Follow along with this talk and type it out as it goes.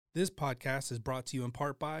This podcast is brought to you in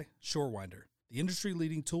part by ShoreWinder, the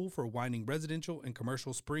industry-leading tool for winding residential and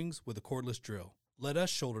commercial springs with a cordless drill. Let us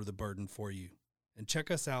shoulder the burden for you. And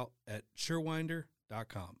check us out at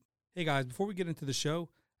ShoreWinder.com. Hey guys, before we get into the show,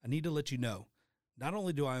 I need to let you know, not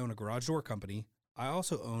only do I own a garage door company, I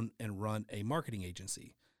also own and run a marketing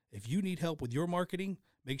agency. If you need help with your marketing,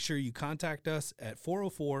 make sure you contact us at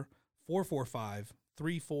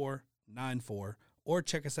 404-445-3494 or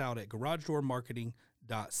check us out at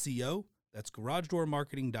garagedoormarketing.co. That's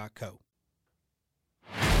garagedoormarketing.co.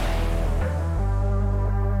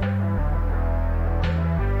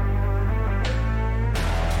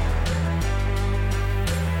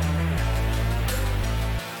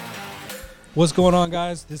 What's going on,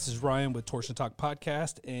 guys? This is Ryan with Torsion Talk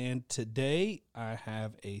Podcast, and today I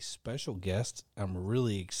have a special guest I'm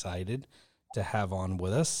really excited to have on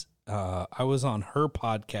with us. I was on her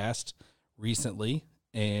podcast recently,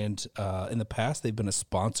 and in the past they've been a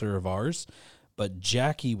sponsor of ours, but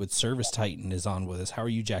Jackie with Service Titan is on with us. How are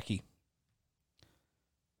you, Jackie?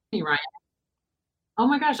 Hey, Ryan. Oh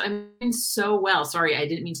my gosh, I'm doing so well. Sorry, I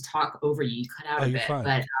didn't mean to talk over you. You cut out a you're bit, fine.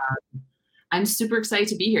 but I'm super excited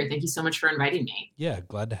to be here. Thank you so much for inviting me. Yeah,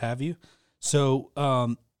 glad to have you. So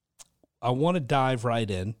I want to dive right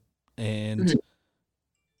in and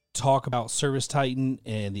talk about Service Titan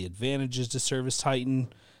and the advantages to Service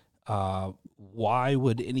Titan. Why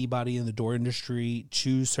would anybody in the door industry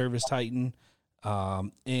choose Service Titan?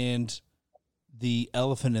 And the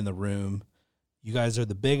elephant in the room, you guys are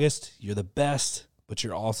the biggest, you're the best, but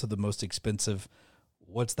you're also the most expensive.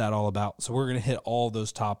 What's that all about? So we're going to hit all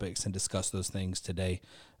those topics and discuss those things today.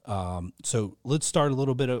 So let's start a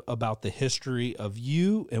little bit about the history of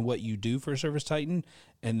you and what you do for Service Titan,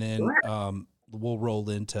 and then we'll roll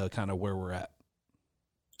into kind of where we're at.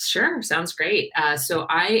 Sure, sounds great. So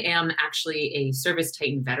I am actually a Service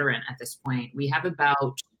Titan veteran at this point. We have over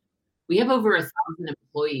 1,000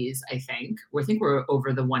 employees, I think. I think we're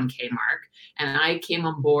over the 1K mark. And I came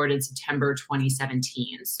on board in September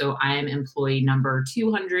 2017. So I am employee number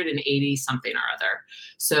 280 something or other.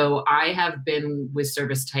 So I have been with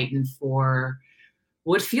Service Titan for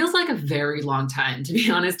what feels like a very long time. To be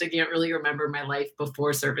honest, I can't really remember my life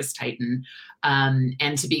before Service Titan.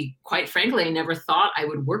 And to be quite frankly, I never thought I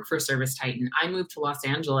would work for Service Titan. I moved to Los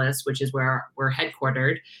Angeles, which is where we're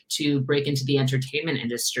headquartered, to break into the entertainment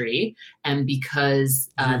industry. And because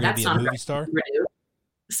that's not a movie star.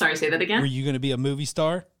 Sorry, say that again. Were you going to be a movie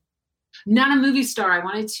star? Not a movie star. I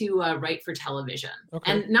wanted to write for television.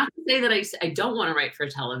 Okay. And not to say that I don't want to write for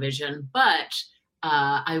television, but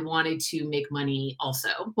I wanted to make money also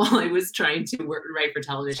while I was trying to write for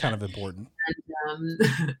television. It's kind of important. And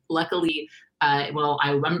luckily,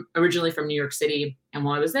 I'm originally from New York City. And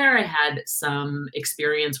while I was there, I had some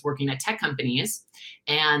experience working at tech companies.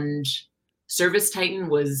 And Service Titan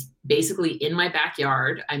was basically in my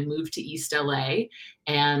backyard. I moved to East LA,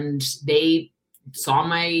 and they saw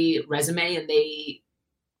my resume, and they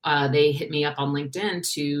hit me up on LinkedIn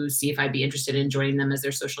to see if I'd be interested in joining them as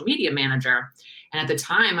their social media manager. And at the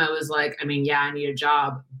time I was like, I need a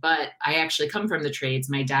job, but I actually come from the trades.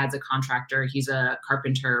 My dad's a contractor. He's a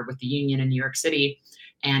carpenter with the union in New York City,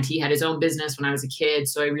 and he had his own business when I was a kid.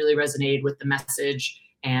 So I really resonated with the message.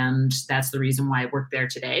 And that's the reason why I work there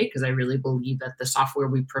today, because I really believe that the software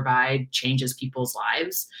we provide changes people's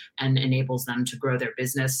lives and enables them to grow their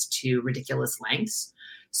business to ridiculous lengths.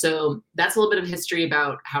 So that's a little bit of history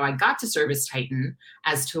about how I got to Service Titan.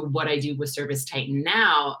 As to what I do with Service Titan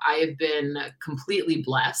now, I have been completely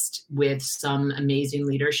blessed with some amazing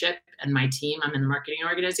leadership and my team. I'm in the marketing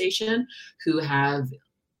organization, who have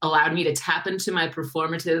allowed me to tap into my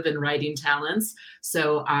performative and writing talents.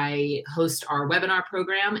 So I host our webinar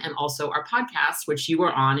program and also our podcast, which you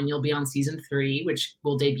were on, and you'll be on season 3, which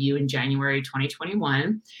will debut in January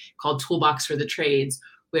 2021, called Toolbox for the Trades,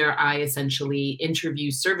 where I essentially interview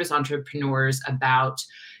service entrepreneurs about,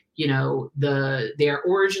 their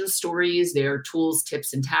origin stories, their tools,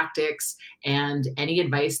 tips, and tactics, and any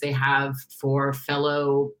advice they have for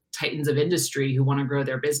fellow titans of industry who want to grow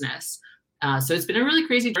their business. So it's been a really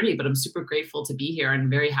crazy journey, but I'm super grateful to be here and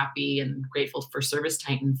very happy and grateful for Service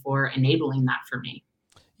Titan for enabling that for me.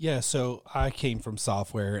 Yeah, so I came from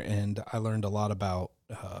software, and I learned a lot about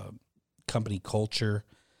company culture,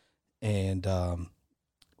 and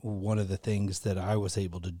one of the things that I was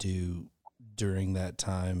able to do during that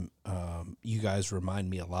time, you guys remind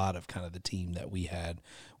me a lot of kind of the team that we had.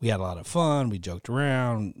 We had a lot of fun. We joked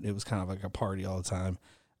around. It was kind of like a party all the time.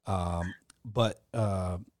 But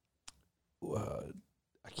I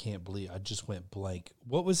can't believe I just went blank.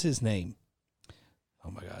 What was his name? Oh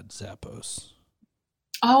my God, Zappos.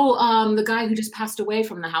 Oh, the guy who just passed away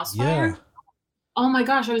from the house fire. Oh my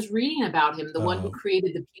gosh, I was reading about him, the one who Uh,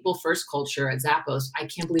 created the people first culture at Zappos. I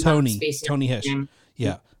can't believe I'm Tony spacing on Tony his Hesh. name.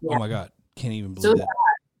 Yeah. Oh Yeah, my God, can't even so believe sad,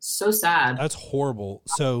 that. so sad. That's horrible.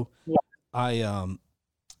 So Yeah. I um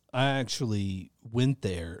I actually went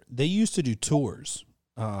there. They used to do tours,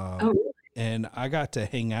 Oh, really? and I got to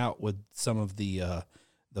hang out with some of the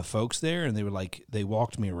folks there, and they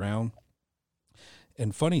walked me around.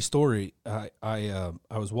 And funny story, I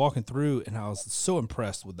was walking through, and I was so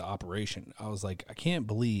impressed with the operation. I was like, I can't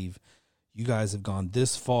believe you guys have gone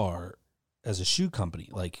this far as a shoe company.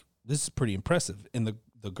 Like, this is pretty impressive. And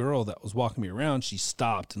the girl that was walking me around, she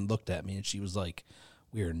stopped and looked at me, and she was like,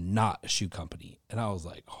 we are not a shoe company. And I was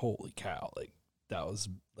like, holy cow. Like, that was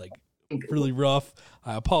like really rough.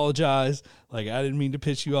 I apologize. Like, I didn't mean to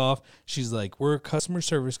piss you off. She's like, we're a customer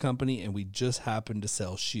service company, and we just happen to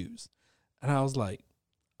sell shoes. And I was like,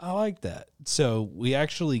 I like that. So we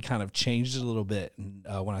actually kind of changed it a little bit. And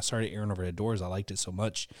when I started Aaron Overhead Doors, I liked it so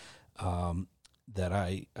much that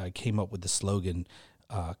I came up with the slogan,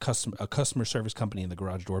 a customer service company in the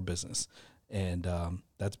garage door business. And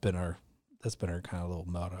that's been our kind of little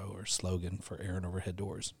motto or slogan for Aaron Overhead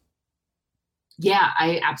Doors. Yeah,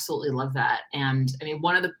 I absolutely love that. And I mean,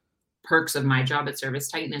 one of the perks of my job at Service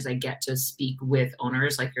Titan is I get to speak with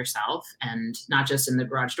owners like yourself, and not just in the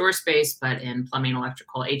garage door space, but in plumbing,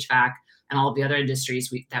 electrical, HVAC, and all of the other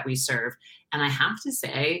industries that we serve. And I have to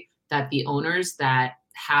say that the owners that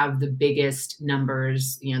have the biggest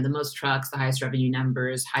numbers, you know, the most trucks, the highest revenue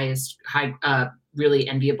numbers, really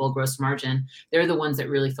enviable gross margin, they're the ones that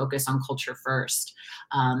really focus on culture first.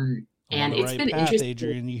 I'm on And the it's right been path, interesting.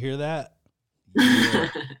 Adrian. You hear that? Yeah.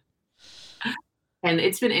 And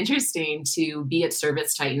it's been interesting to be at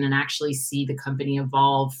Service Titan and actually see the company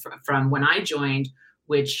evolve from when I joined,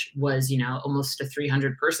 which was, you know, almost a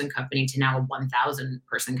 300 person company, to now a 1,000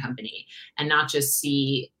 person company, and not just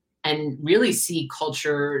see and really see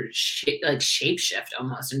culture shape shift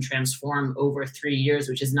almost and transform over 3 years,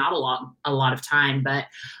 which is not a lot of time. But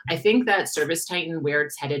I think that Service Titan, where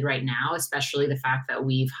it's headed right now, especially the fact that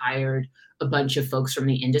we've hired a bunch of folks from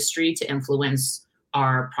the industry to influence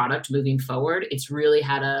our product moving forward, it's really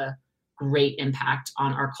had a great impact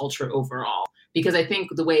on our culture overall. Because I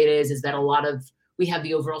think the way it is that we have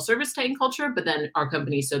the overall Service Titan culture, but then our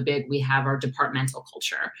company is so big, we have our departmental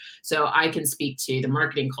culture. So I can speak to the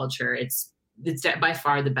marketing culture. It's by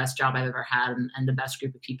far the best job I've ever had, and the best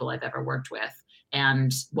group of people I've ever worked with.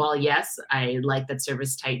 And while, yes, I like that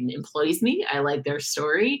Service Titan employs me, I like their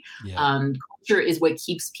story. Yeah. Culture is what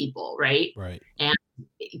keeps people, right? Right. And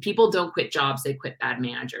people don't quit jobs, they quit bad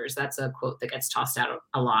managers. That's a quote that gets tossed out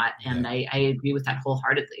a lot. And Yeah. I agree with that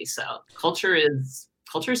wholeheartedly. So culture is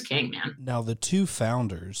king, man. Now the two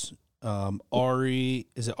founders, Ari,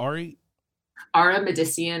 is it Ari? Ara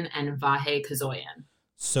Medician and Vahe Kazoyan.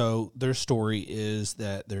 So their story is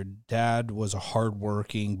that their dad was a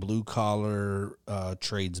hardworking blue collar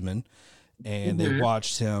tradesman, and they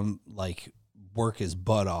watched him like work his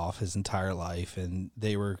butt off his entire life, and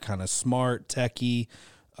they were kind of smart, techie,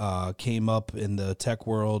 came up in the tech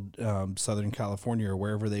world, Southern California or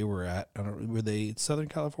wherever they were at. I don't, were they Southern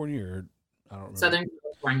California or I don't remember. Southern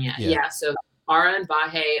California. Yeah. So Ara and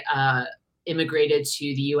Vahe immigrated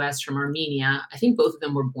to the US from Armenia. I think both of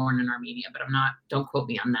them were born in Armenia, but don't quote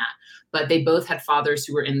me on that. But they both had fathers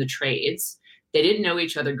who were in the trades. They didn't know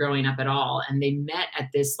each other growing up at all. And they met at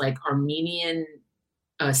this like Armenian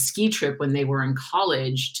ski trip when they were in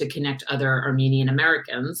college to connect other Armenian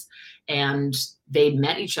Americans. And they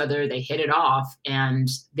met each other, they hit it off, and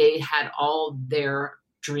they had all their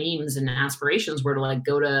dreams and aspirations were to like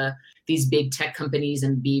go to these big tech companies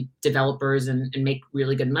and be developers and make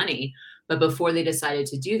really good money. But before they decided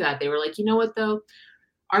to do that, they were like, you know what though?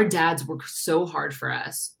 Our dads work so hard for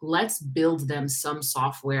us. Let's build them some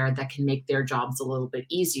software that can make their jobs a little bit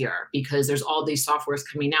easier, because there's all these softwares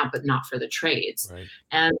coming out, but not for the trades. Right.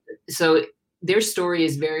 And so their story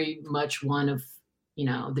is very much one of, you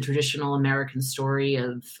know, the traditional American story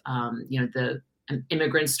of, you know, the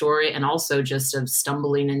immigrant story, and also just of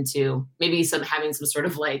stumbling into maybe having some sort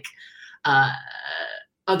of like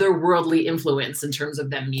otherworldly influence in terms of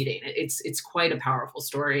them meeting. It's quite a powerful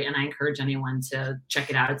story, and I encourage anyone to check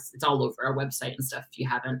it out. It's all over our website and stuff if you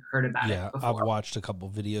haven't heard about it before. I've watched a couple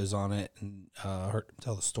videos on it and heard them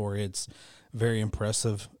tell the story. It's very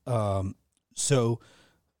impressive. So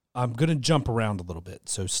I'm going to jump around a little bit,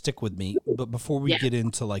 so stick with me. But before we get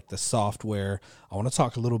into like the software, I want to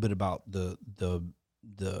talk a little bit about the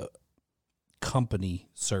company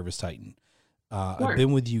Service Titan. Sure. I've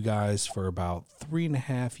been with you guys for about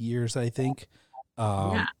 3.5 years, I think.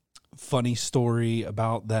 Funny story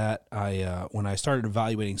about that. When I started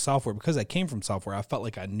evaluating software, because I came from software, I felt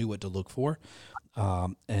like I knew what to look for.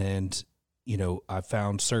 And I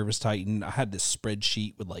found ServiceTitan. I had this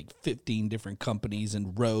spreadsheet with like 15 different companies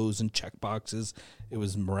and rows and check boxes. It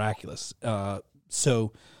was miraculous.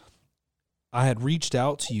 So I had reached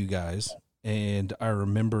out to you guys, and I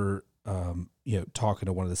remember, talking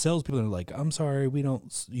to one of the salespeople, and they're like, "I'm sorry, we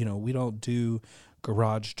don't do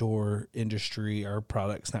garage door industry. Our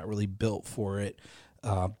product's not really built for it.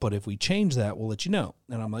 But if we change that, we'll let you know."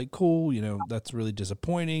 And I'm like, "Cool, that's really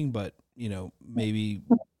disappointing, but maybe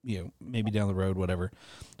down the road, whatever."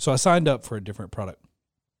 So I signed up for a different product.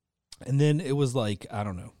 And then it was like, I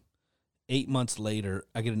don't know, 8 months later,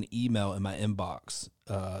 I get an email in my inbox.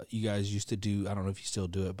 You guys used to do, I don't know if you still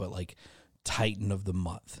do it, but like Titan of the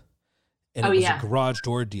Month. And it was a garage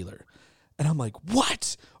door dealer. And I'm like,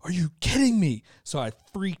 "What? Are you kidding me?" So I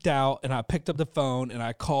freaked out, and I picked up the phone, and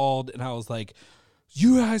I called, and I was like,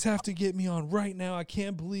 "You guys have to get me on right now. I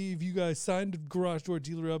can't believe you guys signed a garage door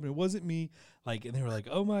dealer up, and it wasn't me." And they were like,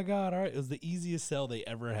 "Oh my God, all right." It was the easiest sell they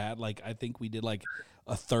ever had. I think we did like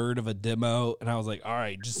a third of a demo, and I was like, "All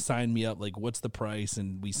right, just sign me up. What's the price?"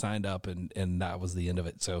 And we signed up, and that was the end of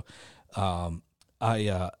it. So,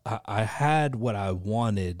 I had what I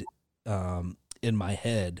wanted, in my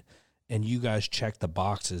head, and you guys checked the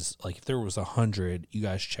boxes. Like if there was 100, you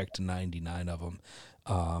guys checked 99 of them.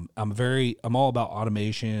 I'm all about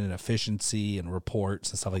automation and efficiency and reports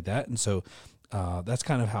and stuff like that. And so, that's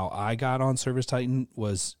kind of how I got on ServiceTitan,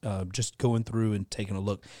 was just going through and taking a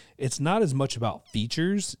look. It's not as much about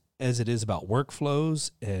features as it is about workflows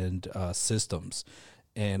and systems.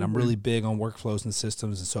 And I'm really big on workflows and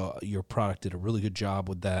systems. And so your product did a really good job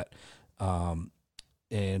with that.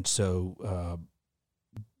 And so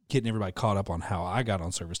getting everybody caught up on how I got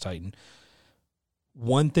on ServiceTitan.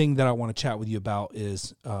 One thing that I want to chat with you about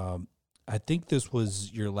is, I think this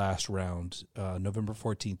was your last round, November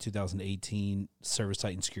 14th, 2018.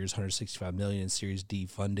 ServiceTitan secures $165 million in Series D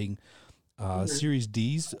funding. Series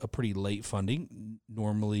D's a pretty late funding.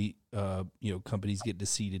 Normally, companies get to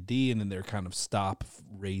C to D, and then they're kind of stop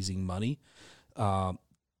raising money.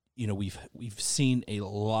 We've seen a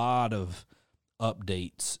lot of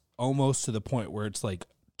updates, almost to the point where it's like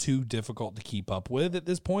too difficult to keep up with at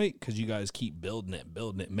this point, because you guys keep building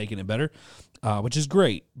it, making it better, which is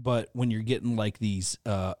great. But when you're getting like these,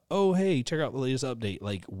 "Oh, hey, check out the latest update,"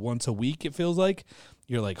 like once a week, it feels like,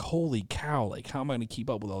 you're like, "Holy cow, like how am I going to keep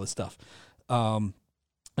up with all this stuff?" And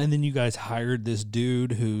then you guys hired this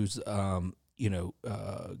dude who's,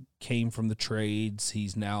 came from the trades.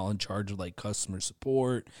 He's now in charge of like customer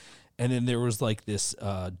support. And then there was like this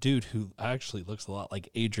dude who actually looks a lot like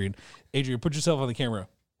Adrian. Adrian, put yourself on the camera.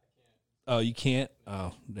 Oh, you can't?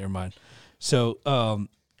 Oh, never mind. So,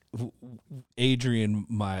 Adrian,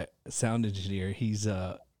 my sound engineer, he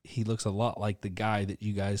looks a lot like the guy that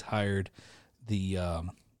you guys hired.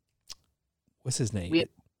 What's his name?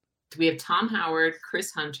 We have Tom Howard,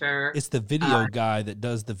 Chris Hunter. It's the video guy that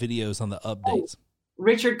does the videos on the updates.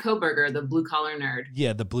 Richard Koberger, the blue collar nerd.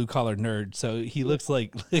 Yeah, the blue collar nerd. So he looks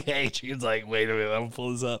like Adrian's like, "Wait a minute, I'm gonna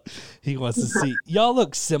pull this up." He wants to see. Y'all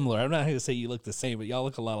look similar. I'm not going to say you look the same, but y'all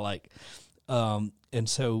look a lot alike. And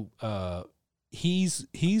so I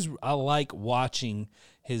like watching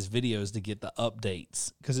his videos to get the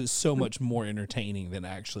updates, because it's so much more entertaining than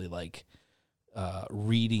actually like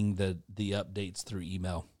reading the updates through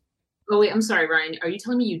email. Oh, wait, I'm sorry, Ryan. Are you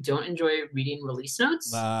telling me you don't enjoy reading release notes?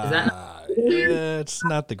 Is that it's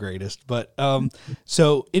not the greatest, but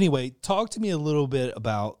so anyway, talk to me a little bit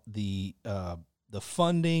about the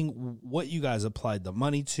funding, what you guys applied the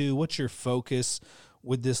money to, what's your focus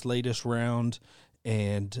with this latest round,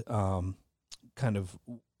 and kind of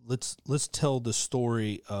let's tell the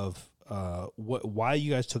story of why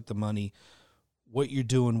you guys took the money, what you're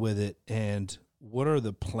doing with it, and what are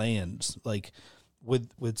the plans like.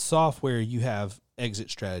 With software, you have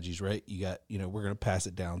exit strategies, right? You got, we're going to pass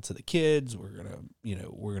it down to the kids. We're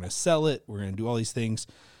going to sell it. We're going to do all these things.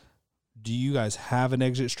 Do you guys have an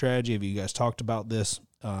exit strategy? Have you guys talked about this?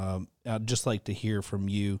 I'd just like to hear from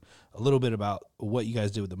you a little bit about what you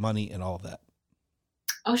guys did with the money and all of that.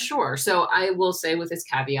 Oh, sure. So I will say with this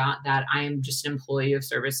caveat that I am just an employee of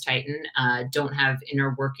ServiceTitan, don't have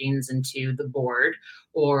inner workings into the board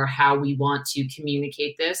or how we want to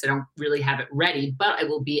communicate this. I don't really have it ready, but I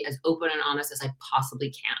will be as open and honest as I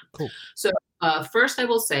possibly can. Cool. So first, I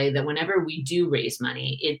will say that whenever we do raise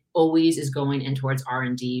money, it always is going in towards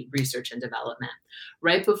R&D, research and development.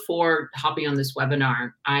 Right before hopping on this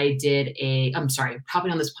webinar,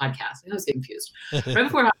 hopping on this podcast. I was getting confused. Right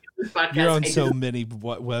before hopping on this podcast, you're on so many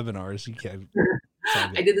webinars, you can.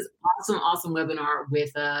 I did this awesome webinar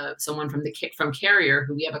with someone from Carrier,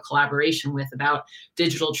 who we have a collaboration with, about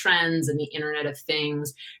digital trends and the Internet of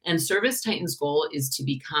Things. And ServiceTitan's goal is to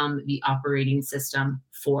become the operating system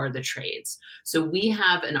for the trades. So we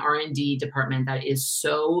have an R&D department that is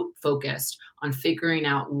so focused on figuring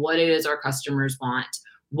out what it is our customers want.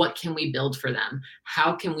 What can we build for them?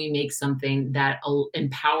 How can we make something that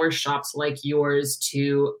empowers shops like yours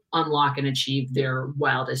to unlock and achieve their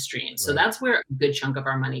wildest dreams? So that's where a good chunk of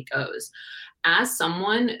our money goes. As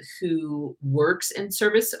someone who works at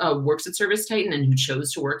ServiceTitan and who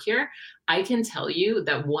chose to work here, I can tell you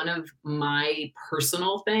that one of my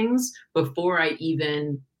personal things before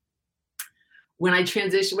when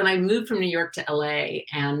I moved from New York to LA,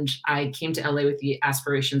 and I came to LA with the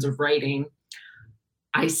aspirations of writing,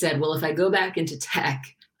 I said, well, if I go back into tech,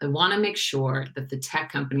 I want to make sure that the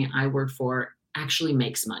tech company I work for actually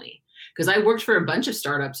makes money. Because I worked for a bunch of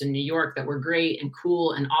startups in New York that were great and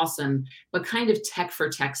cool and awesome, but kind of tech for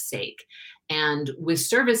tech's sake. And with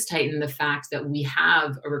ServiceTitan, the fact that we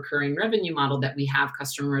have a recurring revenue model, that we have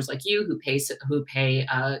customers like you who pay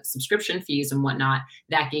subscription fees and whatnot,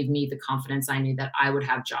 that gave me the confidence I knew that I would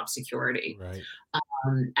have job security. Right.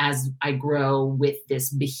 As I grow with this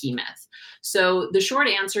behemoth. So the short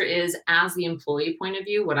answer is, as the employee point of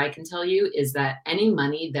view, what I can tell you is that any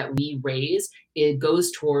money that we raise, it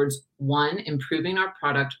goes towards, one, improving our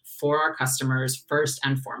product for our customers first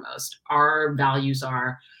and foremost. Our values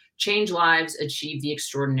are change lives, achieve the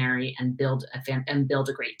extraordinary, and build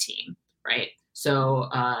a great team, right? So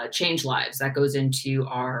change lives, that goes into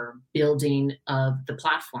our building of the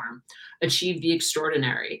platform. Achieve the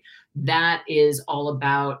extraordinary, that is all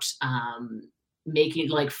about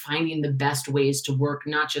finding the best ways to work,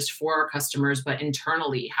 not just for our customers, but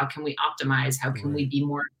internally. How can we optimize? How can we be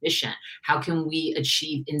more efficient? How can we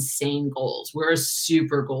achieve insane goals? We're a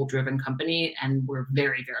super goal-driven company, and we're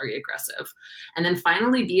very, very aggressive. And then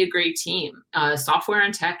finally, be a great team. Software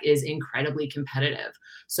and tech is incredibly competitive.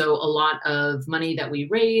 So a lot of money that we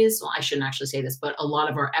raise, well, I shouldn't actually say this, but a lot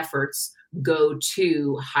of our efforts go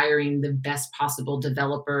to hiring the best possible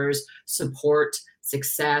developers, support,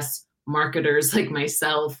 success, marketers like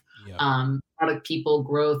myself, product people,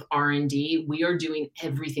 growth, R&D. We are doing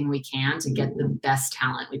everything we can to get the best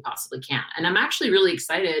talent we possibly can. And I'm actually really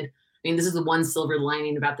excited. I mean, this is the one silver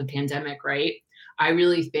lining about the pandemic, right? I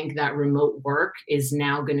really think that remote work is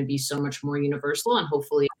now going to be so much more universal, and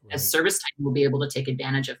hopefully as ServiceTitan will be able to take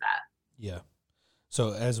advantage of that. Yeah.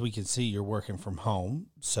 So as we can see, you're working from home.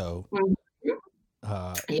 So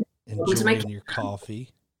enjoying your coffee.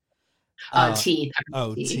 Tea.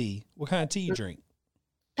 Tea. What kind of tea you drink?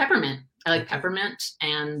 Peppermint. I like peppermint,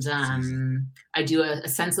 and I do a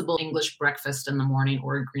sensible English breakfast in the morning,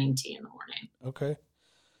 or a green tea in the morning. Okay.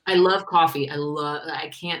 I love coffee.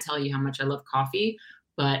 I can't tell you how much I love coffee,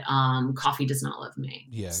 but coffee does not love me.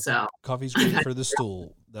 Yeah. So coffee's great for the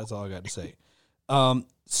stool. That's all I got to say.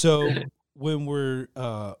 So when we're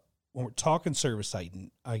talking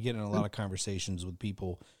ServiceTitan, I get in a lot of conversations with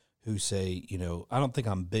people who say, I don't think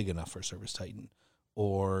I'm big enough for ServiceTitan,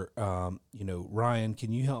 or, Ryan,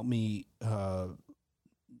 can you help me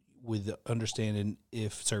with understanding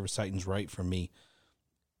if ServiceTitan's right for me?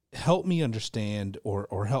 Help me understand,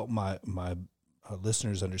 or help my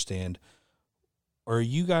listeners understand, are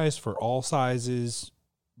you guys for all sizes,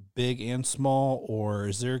 big and small, or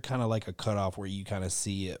is there kind of like a cutoff where you kind of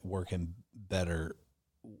see it working better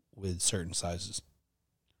with certain sizes?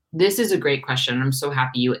 This is a great question. I'm so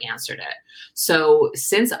happy you answered it. So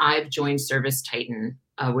since I've joined ServiceTitan,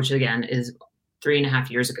 which again is 3.5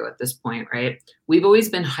 years ago at this point, right? We've always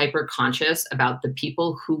been hyper conscious about the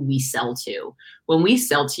people who we sell to. When we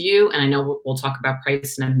sell to you, and I know we'll talk about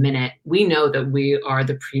price in a minute, we know that we are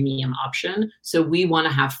the premium option. So we want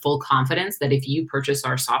to have full confidence that if you purchase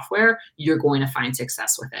our software, you're going to find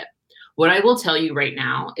success with it. What I will tell you right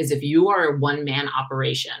now is, if you are a one-man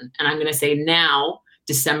operation, and I'm going to say now,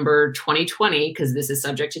 December 2020, because this is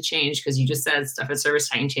subject to change, because you just said stuff at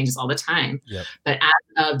ServiceTitan changes all the time. Yep. But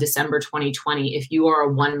as of December 2020, if you are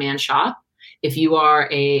a one-man shop, if you are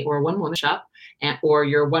a one-woman shop, or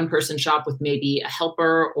you're a one-person shop with maybe a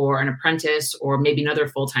helper or an apprentice or maybe another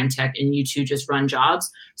full-time tech, and you two just run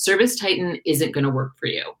jobs, ServiceTitan isn't going to work for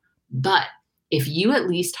you. But if you at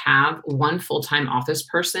least have one full-time office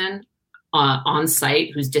person on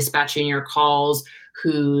site who's dispatching your calls,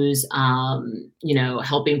 who's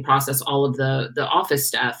helping process all of the office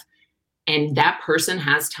stuff, and that person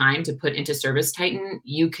has time to put into ServiceTitan,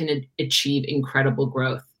 you can achieve incredible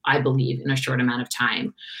growth I believe, in a short amount of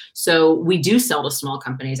time. So we do sell to small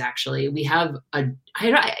companies. Actually, we have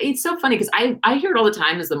it's so funny because I hear it all the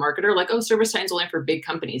time as the marketer, like, oh, ServiceTitan's only for big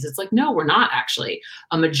companies. It's like, no, we're not actually.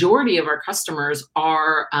 A majority of our customers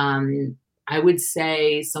are, I would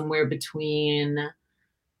say, somewhere between,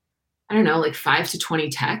 I don't know, like 5 to 20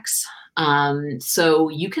 techs. So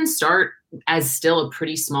you can start as still a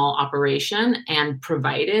pretty small operation, and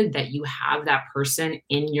provided that you have that person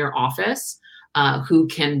in your office who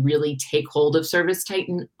can really take hold of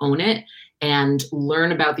ServiceTitan, own it, and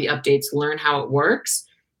learn about the updates, learn how it works,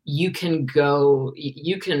 you can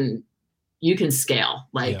scale.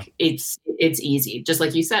 Like, it's easy. Just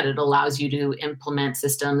like you said, it allows you to implement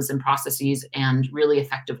systems and processes and really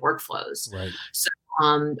effective workflows. Right. So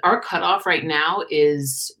our cutoff right now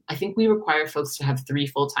is, I think we require folks to have 3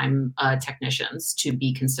 full-time technicians to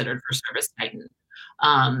be considered for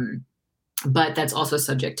ServiceTitan. But that's also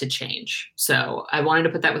subject to change. So I wanted to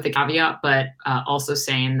put that with a caveat, but also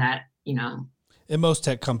saying that, and most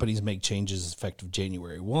tech companies make changes effective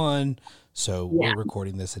January 1. So we're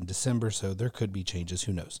recording this in December, so there could be changes.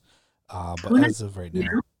 Who knows? But as of right now.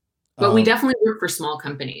 But we definitely work for small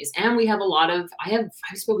companies. And we have a lot of, I've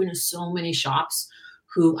spoken to so many shops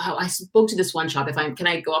I spoke to this one shop. Can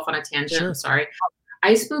I go off on a tangent? Sure. Sorry.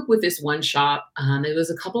 I spoke with this one shop. It was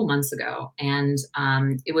a couple months ago, and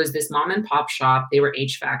it was this mom and pop shop. They were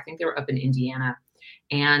HVAC. I think they were up in Indiana,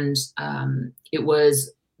 and it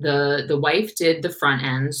was the wife did the front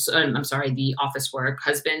ends. The office work.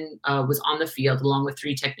 Husband was on the field along with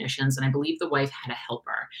 3 technicians, and I believe the wife had a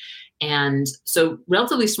helper. And so,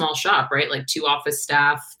 relatively small shop, right? Like 2 office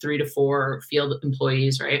staff, 3 to 4 field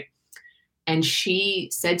employees, right? And she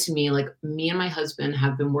said to me, like, me and my husband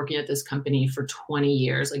have been working at this company for 20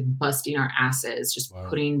 years, like busting our asses, just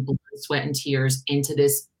putting blood, sweat, and tears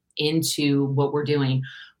into what we're doing.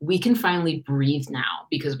 We can finally breathe now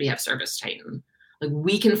because we have ServiceTitan. Like,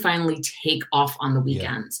 we can finally take off on the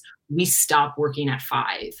weekends. Yeah. We stop working at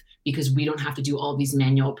 5 because we don't have to do all these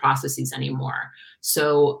manual processes anymore.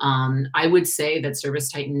 So I would say that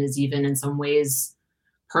ServiceTitan is even in some ways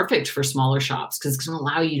perfect for smaller shops because it's going to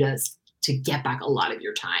allow you to get back a lot of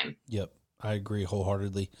your time. Yep. I agree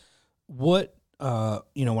wholeheartedly. What,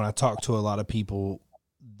 when I talk to a lot of people,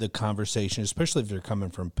 the conversation, especially if they're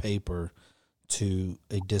coming from paper to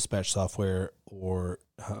a dispatch software or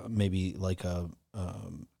maybe like a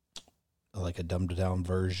dumbed down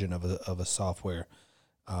version of a software.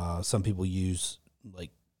 Some people use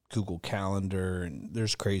like Google Calendar, and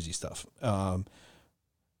there's crazy stuff.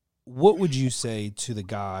 What would you say to the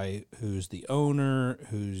guy who's the owner,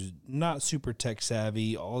 who's not super tech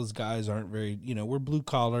savvy? All his guys aren't very, we're blue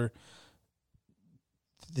collar.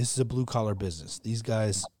 This is a blue collar business. These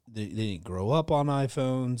guys, they didn't grow up on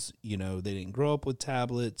iPhones. They didn't grow up with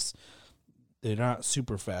tablets. They're not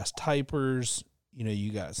super fast typers.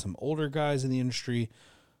 You got some older guys in the industry.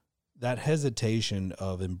 That hesitation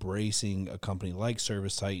of embracing a company like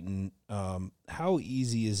ServiceTitan, how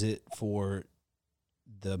easy is it for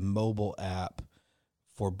the mobile app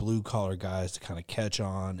for blue collar guys to kind of catch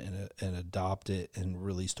on and adopt it and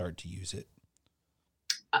really start to use it?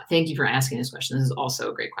 Thank you for asking this question. This is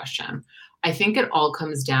also a great question. I think it all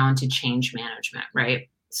comes down to change management, right?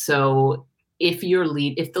 So if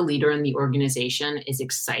the leader in the organization is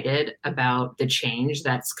excited about the change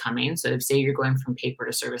that's coming, so if say you're going from paper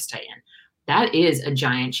to ServiceTitan, that is a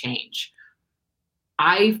giant change.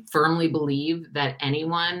 I firmly believe that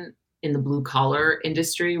anyone in the blue collar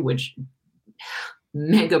industry, which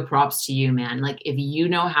mega props to you, man. Like, if you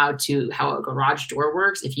know how a garage door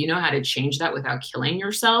works, if you know how to change that without killing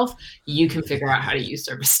yourself, you can figure out how to use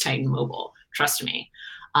ServiceTitan Mobile. Trust me.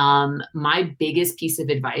 My biggest piece of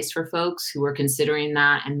advice for folks who are considering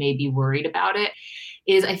that and may be worried about it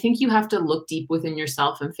is I think you have to look deep within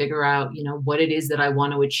yourself and figure out, what it is that I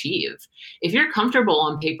want to achieve. If you're comfortable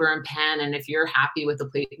on paper and pen, and if you're happy with the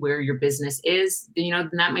place where your business is, then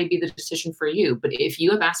that might be the decision for you. But if you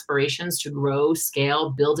have aspirations to grow, scale,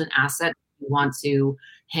 build an asset you want to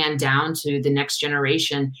hand down to the next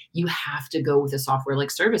generation, you have to go with a software like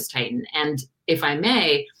ServiceTitan. And if I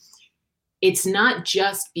may, it's not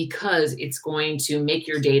just because it's going to make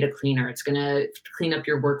your data cleaner. It's going to clean up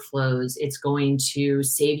your workflows. It's going to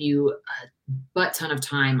save you a butt ton of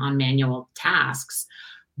time on manual tasks,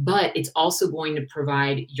 but it's also going to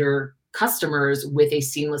provide your customers with a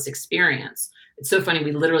seamless experience. It's so funny.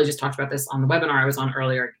 We literally just talked about this on the webinar I was on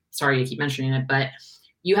earlier. Sorry, I keep mentioning it, but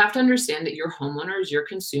you have to understand that your homeowners, your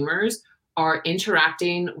consumers are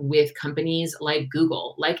interacting with companies like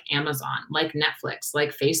Google, like Amazon, like Netflix,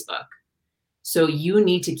 like Facebook. So you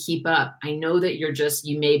need to keep up. I know that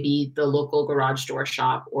you may be the local garage door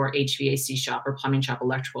shop or HVAC shop or plumbing shop,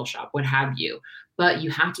 electrical shop, what have you. But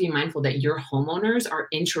you have to be mindful that your homeowners are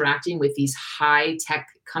interacting with these high tech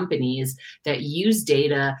companies that use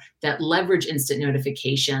data, that leverage instant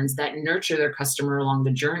notifications, that nurture their customer along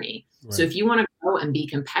the journey. Right. So if you want to grow and be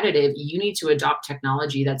competitive, you need to adopt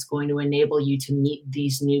technology that's going to enable you to meet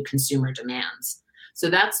these new consumer demands.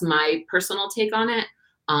 So that's my personal take on it.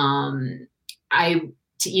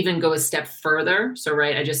 To even go a step further. So,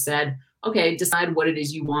 right, I just said, okay, decide what it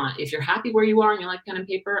is you want. If you're happy where you are and you like pen and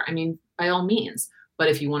paper, I mean, by all means. But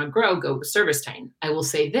if you want to grow, go with ServiceTitan. I will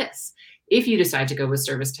say this. If you decide to go with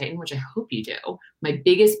ServiceTitan, which I hope you do, my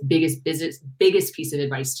biggest piece of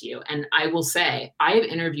advice to you, and I will say, I have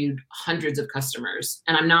interviewed hundreds of customers,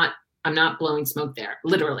 and I'm not blowing smoke there,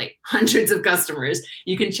 literally hundreds of customers.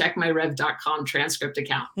 You can check my rev.com transcript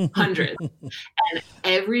account, hundreds. And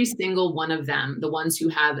every single one of them, the ones who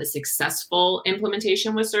have a successful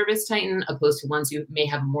implementation with ServiceTitan, opposed to ones who may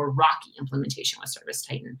have more rocky implementation with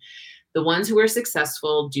ServiceTitan, the ones who are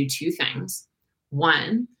successful do two things.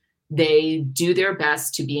 One, they do their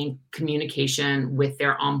best to be in communication with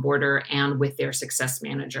their onboarder and with their success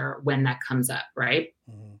manager when that comes up, right?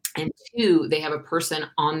 Mm-hmm. And two, they have a person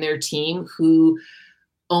on their team who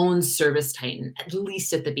owns ServiceTitan, at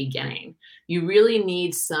least at the beginning. You really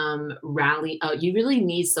need some you really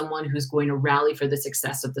need someone who's going to rally for the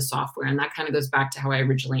success of the software. And that kind of goes back to how I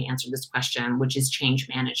originally answered this question, which is change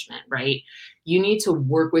management, right? You need to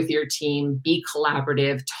work with your team, be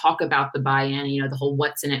collaborative, talk about the buy-in, the whole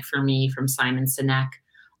what's in it for me from Simon Sinek.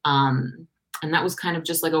 And that was kind of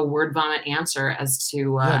just like a word vomit answer as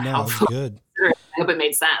to how good. I hope it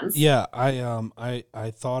made sense. Yeah,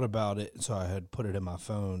 I thought about it, so I had put it in my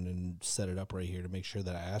phone and set it up right here to make sure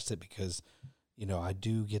that I asked it because, I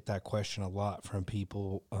do get that question a lot from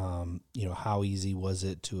people. How easy was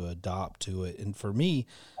it to adopt to it? And for me,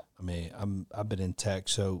 I mean, I've been in tech,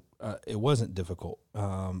 so it wasn't difficult.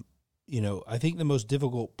 I think the most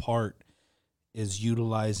difficult part is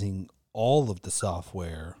utilizing all of the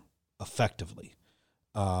software effectively,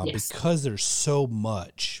 yes. Because there's so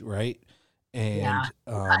much, right? And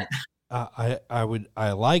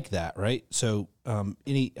I like that, right? So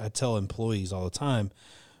I tell employees all the time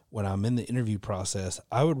when I'm in the interview process,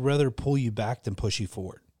 I would rather pull you back than push you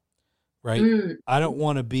forward, right? I don't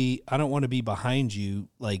want to be behind you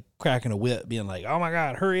like cracking a whip, being like, "Oh my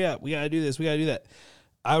God, hurry up! We gotta do this, we gotta do that."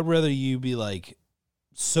 I would rather you be like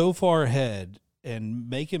so far ahead and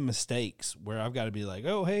making mistakes where I've got to be like,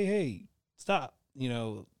 "Oh, hey, stop!"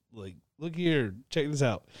 Like, look here, check this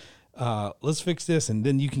out. Let's fix this, and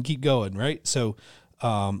then you can keep going, right? So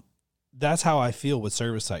that's how I feel with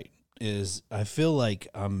ServiceTitan. Is I feel like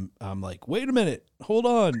I'm like, wait a minute, hold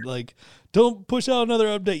on, like, don't push out another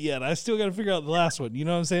update yet. I still got to figure out the last one. You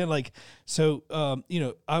know what I'm saying? Like, so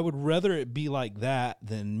I would rather it be like that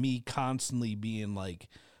than me constantly being like,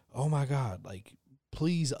 oh my God, like,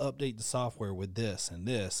 please update the software with this and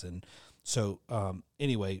this. And so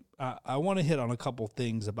anyway, I want to hit on a couple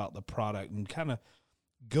things about the product and kind of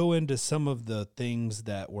go into some of the things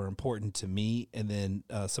that were important to me, and then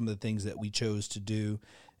some of the things that we chose to do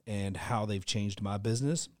and how they've changed my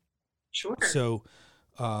business. Sure. So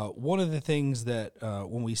one of the things that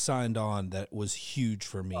when we signed on that was huge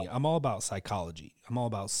for me, I'm all about psychology. I'm all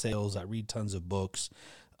about sales. I read tons of books.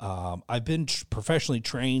 I've been professionally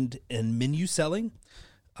trained in menu selling,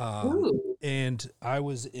 and I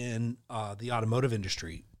was in the automotive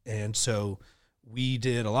industry. And so we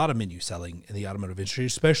did a lot of menu selling in the automotive industry,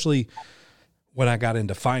 especially when I got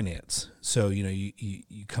into finance. So, you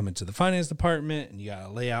come into the finance department and you got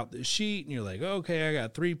to lay out the sheet and you're like, okay, I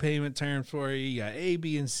got 3 payment terms for you. You got A,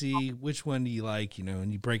 B, and C. Which one do you like?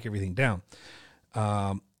 And you break everything down.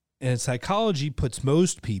 And psychology puts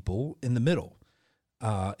most people in the middle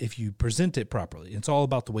if you present it properly. It's all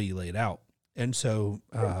about the way you lay it out. And so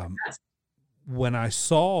when I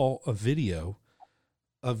saw a video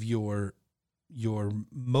of your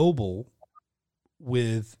mobile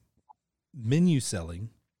with menu selling,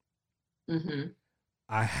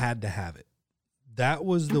 I had to have it. That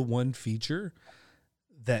was the one feature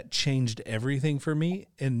that changed everything for me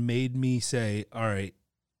and made me say, all right,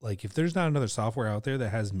 like, if there's not another software out there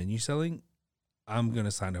that has menu selling, I'm going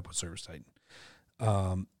to sign up with ServiceTitan.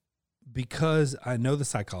 Because I know the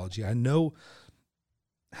psychology, I know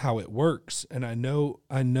how it works, and I know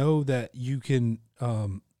that you can,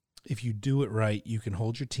 if you do it right, you can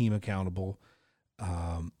hold your team accountable.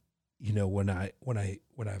 When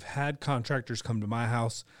I've had contractors come to my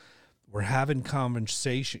house, we're having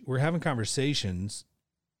conversations,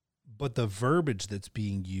 but the verbiage that's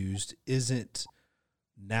being used isn't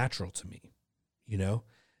natural to me. you know?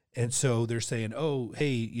 And so they're saying, oh,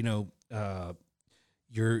 hey,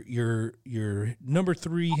 your number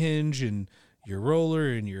 3 hinge and your roller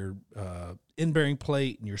and your end bearing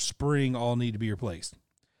plate and your spring all need to be replaced.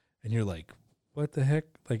 And you're like, what the heck?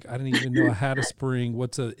 Like, I didn't even know I had a spring.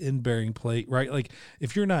 What's a end bearing plate, right? Like,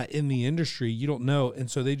 if you're not in the industry, you don't know.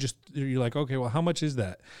 And so you're like, okay, well, how much is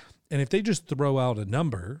that? And if they just throw out a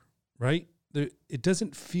number, right, it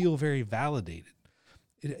doesn't feel very validated.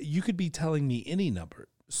 You could be telling me any number.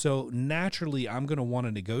 So naturally, I'm going to want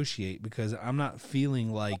to negotiate because I'm not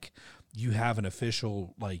feeling like you have an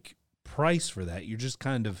official like price for that. You're just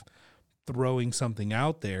kind of throwing something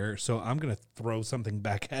out there. So I'm going to throw something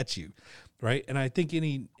back at you, right? And I think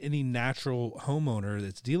any natural homeowner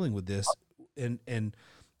that's dealing with this, and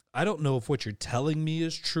I don't know if what you're telling me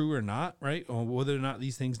is true or not, right? Or whether or not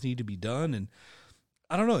these things need to be done. And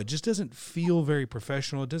I don't know. It just doesn't feel very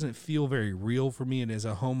professional. It doesn't feel very real for me. And as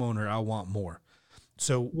a homeowner, I want more.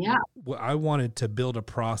 So I wanted to build a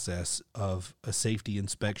process of a safety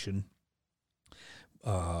inspection,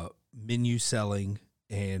 menu selling,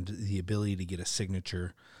 and the ability to get a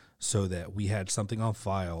signature so that we had something on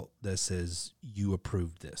file that says you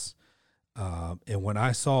approved this. And when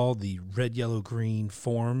I saw the red, yellow, green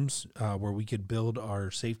forms where we could build our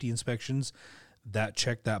safety inspections, that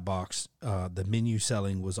checked that box. The menu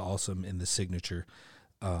selling was awesome in the signature.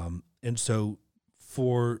 And so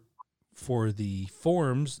for the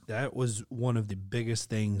forms, that was one of the biggest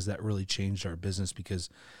things that really changed our business because,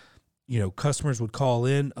 customers would call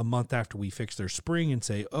in a month after we fixed their spring and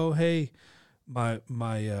say, oh, hey, my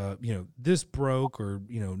this broke, or,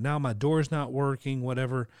 now my door's not working,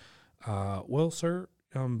 whatever. Well, sir,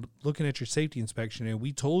 I'm looking at your safety inspection and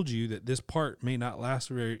we told you that this part may not last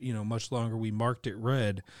very, much longer. We marked it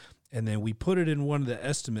red. And then we put it in one of the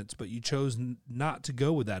estimates, but you chose not to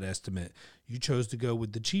go with that estimate. You chose to go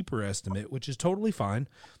with the cheaper estimate, which is totally fine.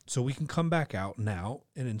 So we can come back out now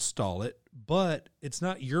and install it, but it's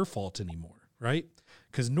not your fault anymore, right?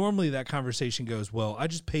 Because normally that conversation goes, well, I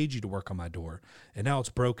just paid you to work on my door, and now it's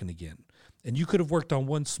broken again. And you could have worked on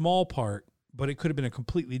one small part, but it could have been a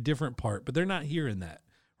completely different part, but they're not hearing that,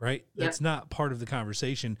 right? Yep. That's not part of the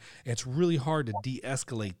conversation. It's really hard to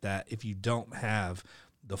de-escalate that if you don't have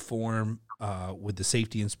the form with the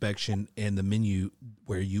safety inspection and the menu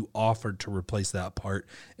where you offered to replace that part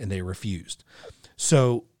and they refused.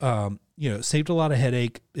 So, saved a lot of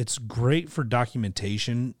headache. It's great for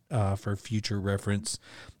documentation for future reference.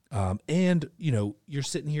 And, you're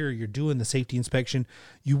sitting here, you're doing the safety inspection,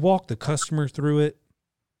 you walk the customer through it.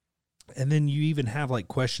 And then you even have like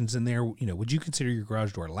questions in there, would you consider your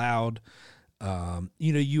garage door loud?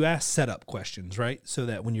 You ask setup questions, right? So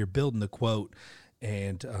that when you're building the quote,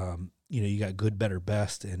 and, you got good, better,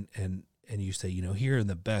 best, and you say, here in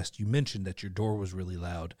the best, you mentioned that your door was really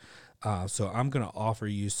loud. So I'm going to offer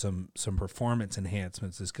you some performance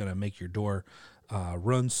enhancements that's going to make your door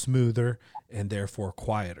run smoother and therefore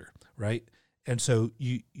quieter, right? And so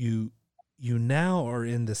you now are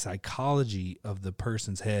in the psychology of the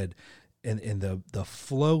person's head, and the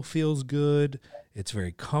flow feels good. It's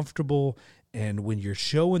very comfortable. And when you're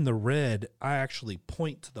showing the red, I actually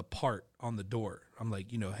point to the part on the door. I'm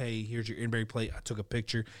like, hey, here's your end bearing plate. I took a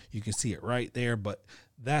picture. You can see it right there, but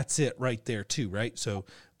that's it right there too, right? So,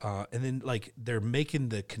 and then like they're making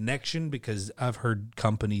the connection, because I've heard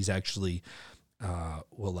companies actually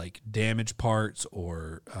will like damage parts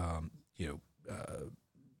or,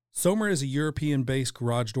 Sommer is a European-based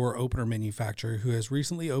garage door opener manufacturer who has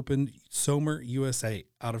recently opened Sommer USA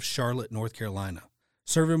out of Charlotte, North Carolina.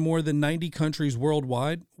 Serving more than 90 countries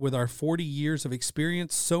worldwide, with our 40 years of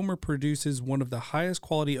experience, Sommer produces one of the highest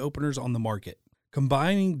quality openers on the market.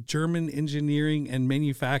 Combining German engineering and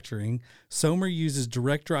manufacturing, Sommer uses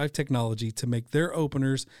direct drive technology to make their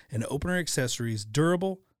openers and opener accessories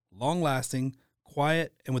durable, long-lasting,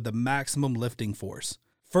 quiet, and with the maximum lifting force.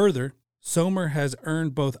 Further, Sommer has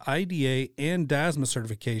earned both IDA and DASMA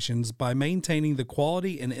certifications by maintaining the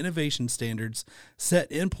quality and innovation standards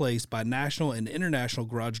set in place by national and international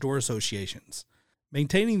garage door associations.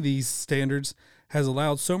 Maintaining these standards has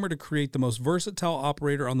allowed Sommer to create the most versatile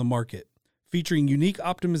operator on the market, featuring unique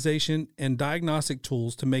optimization and diagnostic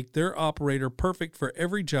tools to make their operator perfect for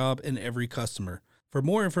every job and every customer. For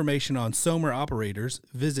more information on Sommer operators,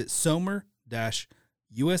 visit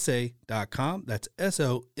sommer-usa.com. That's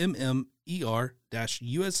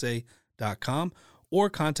SOMMER-USA.com, or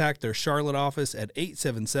contact their Charlotte office at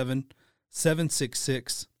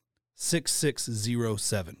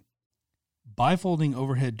 877-766-6607. Bifolding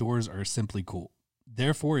overhead doors are simply cool.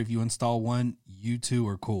 Therefore, if you install one, you too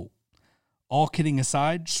are cool. All kidding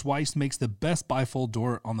aside, Schweiss makes the best bifold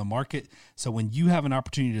door on the market, so when you have an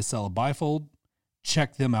opportunity to sell a bifold,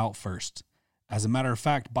 check them out first. As a matter of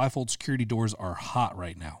fact, Bifold security doors are hot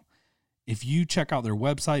right now. If you check out their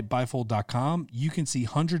website, bifold.com, you can see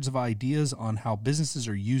hundreds of ideas on how businesses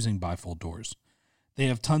are using bifold doors. They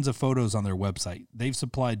have tons of photos on their website. They've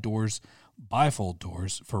supplied bifold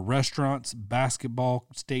doors for restaurants, basketball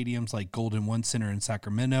stadiums like Golden One Center in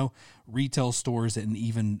Sacramento, retail stores, and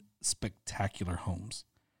even spectacular homes.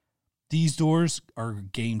 These doors are a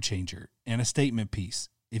game changer and a statement piece.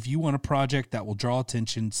 If you want a project that will draw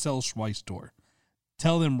attention, sell Schweiss Door.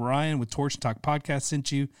 Tell them Ryan with Torch and Talk Podcast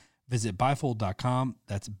sent you. Visit bifold.com.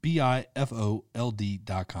 That's bifold.com.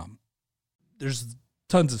 There's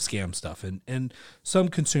tons of scam stuff, and some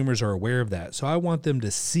consumers are aware of that. So I want them to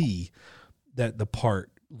see that the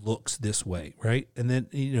part looks this way, right? And then,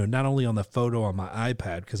 not only on the photo on my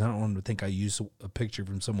iPad, because I don't want them to think I use a picture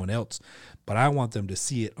from someone else, but I want them to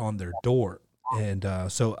see it on their door. And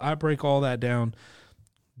so I break all that down,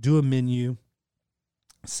 do a menu,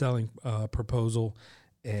 selling proposal,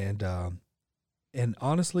 and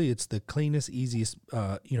honestly, it's the cleanest, easiest.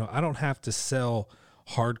 I don't have to sell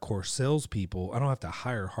hardcore salespeople. I don't have to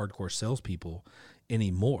hire hardcore salespeople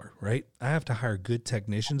anymore, right? I have to hire good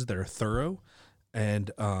technicians that are thorough,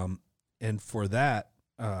 and for that,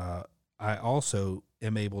 I also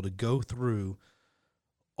am able to go through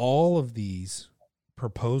all of these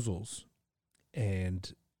proposals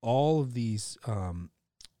and all of these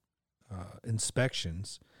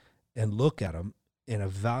inspections and look at them and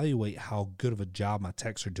evaluate how good of a job my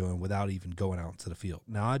techs are doing without even going out into the field.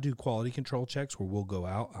 Now, I do quality control checks where we'll go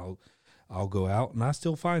out. I'll go out and I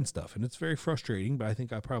still find stuff, and it's very frustrating, but I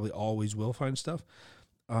think I probably always will find stuff.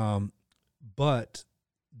 But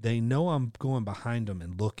they know I'm going behind them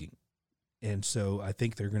and looking. And so I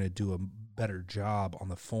think they're going to do a better job on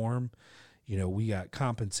the form. We got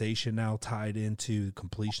compensation now tied into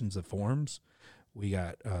completions of forms. We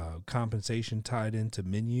got compensation tied into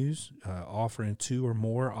menus, offering 2 or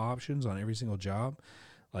more options on every single job.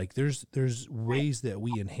 Like there's ways that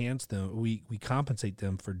we enhance them. We compensate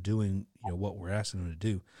them for doing what we're asking them to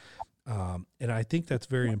do. And I think that's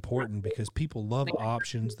very important because people love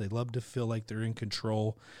options. They love to feel like they're in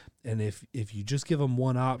control. And if you just give them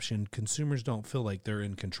one option, consumers don't feel like they're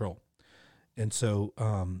in control. And so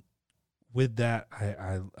with that,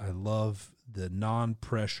 I love the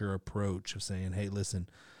non-pressure approach of saying, hey, listen,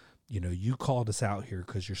 you called us out here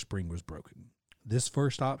because your spring was broken. This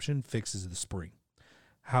first option fixes the spring.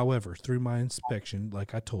 However, through my inspection,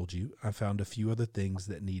 like I told you, I found a few other things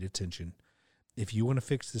that need attention. If you want to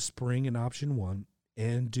fix the spring in option 1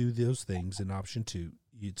 and do those things in option 2,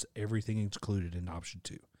 it's everything included in option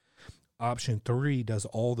 2. Option 3 does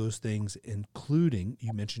all those things, including,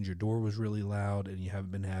 you mentioned your door was really loud and you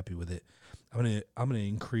haven't been happy with it. I'm gonna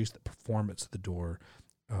increase the performance of the door,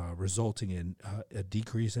 resulting in a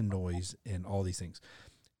decrease in noise and all these things.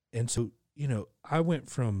 And so, I went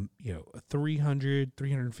from $300,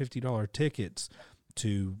 $350 tickets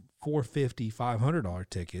to $450, $500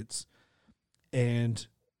 tickets, and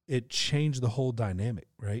it changed the whole dynamic,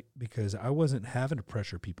 right? Because I wasn't having to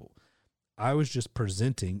pressure people. I was just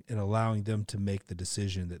presenting and allowing them to make the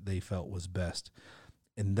decision that they felt was best.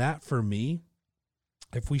 And that, for me,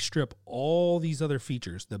 if we strip all these other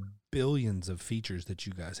features, the billions of features that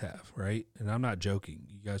you guys have, right? And I'm not joking.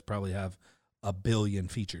 You guys probably have a billion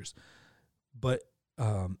features. But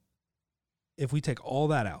if we take all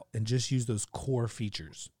that out and just use those core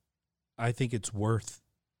features, I think it's worth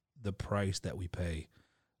the price that we pay,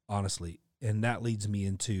 honestly. And that leads me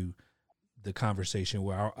into the conversation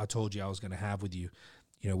where I told you I was going to have with you.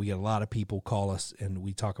 We get a lot of people call us and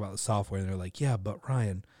we talk about the software and they're like, yeah, but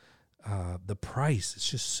Ryan, the price, it's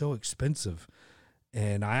just so expensive.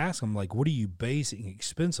 And I ask them, like, what are you basing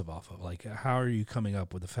expensive off of? Like, how are you coming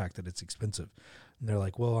up with the fact that it's expensive? And they're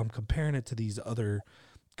like, well, I'm comparing it to these other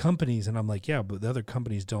companies. And I'm like, yeah, but the other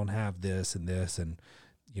companies don't have this and this. And,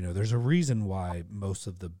 there's a reason why most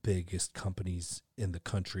of the biggest companies in the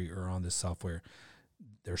country are on this software.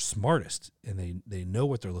 They're smartest and they know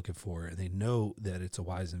what they're looking for and they know that it's a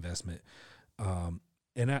wise investment. And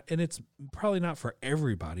it's probably not for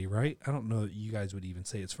everybody, right? I don't know that you guys would even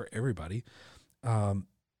say it's for everybody.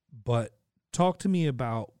 But talk to me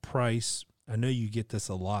about price. I know you get this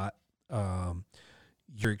a lot.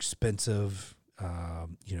 You're expensive.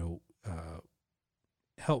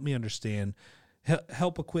 Help me understand.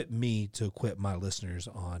 Help equip me to equip my listeners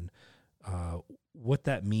on what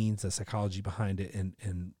that means, the psychology behind it,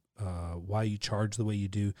 and why you charge the way you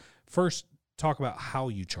do. First, talk about how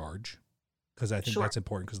you charge, because I think that's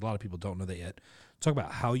important, because a lot of people don't know that yet. Talk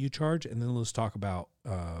about how you charge, and then let's talk about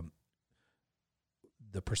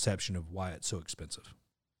the perception of why it's so expensive.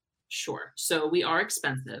 Sure. So we are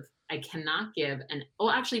expensive. I cannot give an, oh,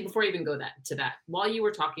 actually, before I even go to that, while you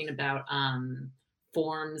were talking about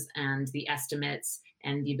forms and the estimates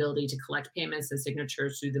and the ability to collect payments and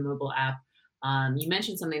signatures through the mobile app, you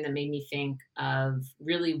mentioned something that made me think of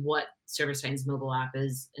really what ServiceTitan's mobile app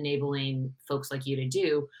is enabling folks like you to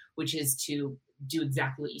do, which is to do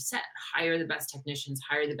exactly what you said: hire the best technicians,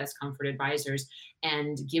 hire the best comfort advisors,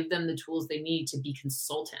 and give them the tools they need to be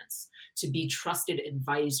consultants, to be trusted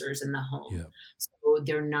advisors in the home. Yeah. So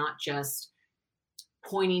they're not just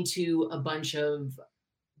pointing to a bunch of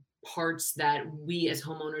parts that we as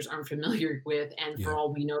homeowners aren't familiar with, and for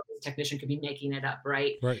all we know, this technician could be making it up,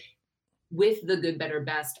 right? Right. With the good, better,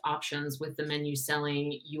 best options, with the menu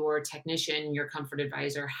selling, your technician, your comfort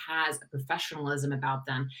advisor has a professionalism about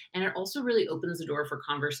them. And it also really opens the door for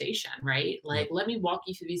conversation, right? Like, let me walk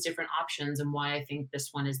you through these different options and why I think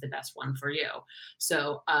this one is the best one for you.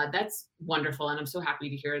 So that's wonderful. And I'm so happy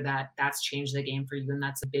to hear that that's changed the game for you. And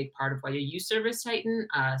that's a big part of why you use ServiceTitan.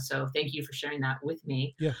 So thank you for sharing that with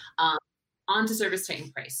me. Yeah. On to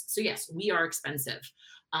ServiceTitan price. So yes, we are expensive.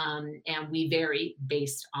 And we vary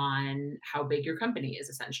based on how big your company is,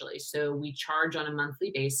 essentially. So we charge on a monthly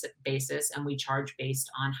basis, and we charge based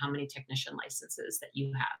on how many technician licenses that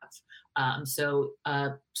you have. So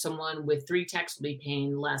someone with 3 techs will be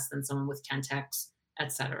paying less than someone with 10 techs,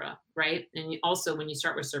 et cetera, right? And also, when you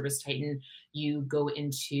start with ServiceTitan, you go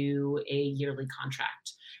into a yearly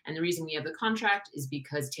contract. And the reason we have the contract is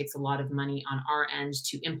because it takes a lot of money on our end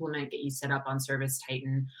to implement, get you set up on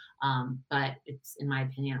ServiceTitan. But it's, in my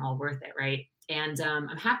opinion, all worth it, right? And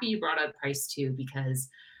I'm happy you brought up price too, because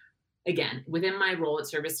again, within my role at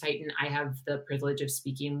ServiceTitan, I have the privilege of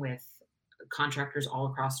speaking with contractors all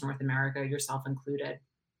across North America, yourself included.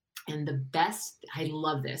 And the best, I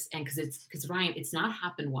love this. And because Ryan, it's not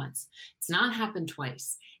happened once. It's not happened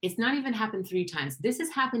twice. It's not even happened 3 times. This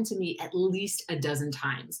has happened to me at least a dozen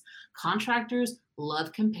times. Contractors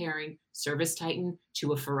love comparing ServiceTitan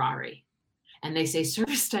to a Ferrari. And they say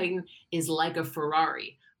ServiceTitan is like a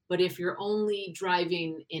Ferrari. But if you're only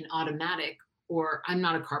driving in automatic, or I'm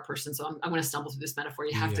not a car person, so I'm going to stumble through this metaphor.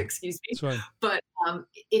 You have to excuse me. That's right. But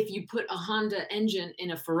if you put a Honda engine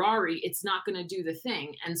in a Ferrari, it's not going to do the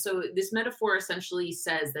thing. And so this metaphor essentially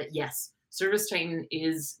says that, yes, ServiceTitan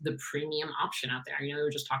is the premium option out there. You know, we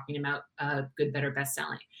were just talking about good, better, best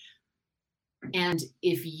selling. And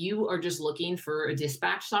if you are just looking for a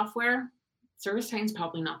dispatch software, ServiceTitan is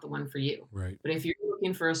probably not the one for you. Right. But if you're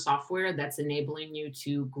looking for a software that's enabling you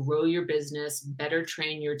to grow your business, better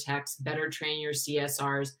train your techs, better train your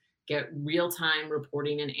CSRs, get real-time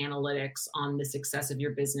reporting and analytics on the success of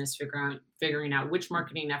your business, figuring out which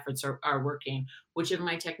marketing efforts are working, which of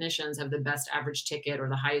my technicians have the best average ticket or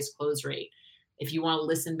the highest close rate. If you want to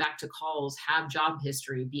listen back to calls, have job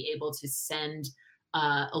history, be able to send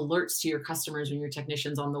alerts to your customers when your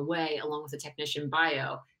technician's on the way, along with a technician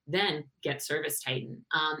bio, then get ServiceTitan.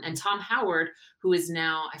 And Tom Howard, who is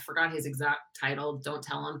now, I forgot his exact title, don't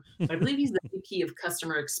tell him, but I believe he's the VP of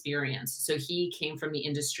customer experience. So he came from the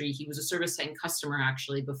industry. He was a ServiceTitan customer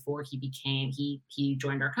actually before he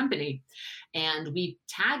joined our company. And we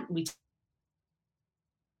tapped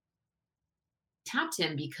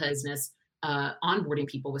him because onboarding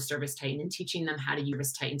people with ServiceTitan and teaching them how to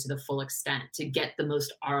use ServiceTitan to the full extent to get the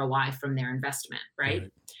most ROI from their investment, right?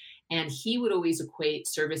 And he would always equate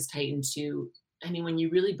ServiceTitan to, I mean, when you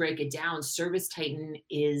really break it down, ServiceTitan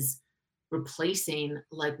is replacing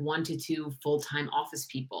like 1 to 2 full-time office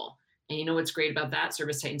people. And you know what's great about that?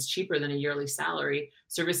 ServiceTitan's cheaper than a yearly salary.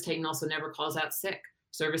 ServiceTitan also never calls out sick.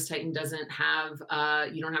 ServiceTitan doesn't have,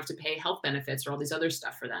 you don't have to pay health benefits or all these other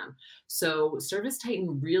stuff for them. So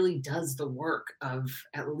ServiceTitan really does the work of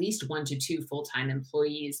at least 1 to 2 full-time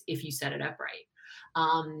employees if you set it up right.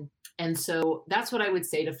 And so that's what I would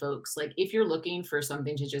say to folks. Like, if you're looking for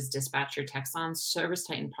something to just dispatch your techs on,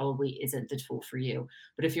 ServiceTitan probably isn't the tool for you.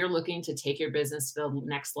 But if you're looking to take your business to the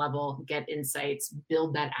next level, get insights,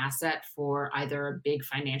 build that asset for either a big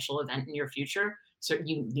financial event in your future, so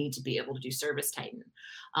you need to be able to do ServiceTitan,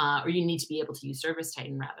 or you need to be able to use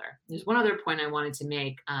ServiceTitan rather. There's one other point I wanted to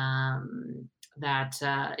make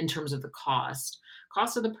that in terms of the cost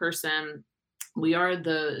of the person, we are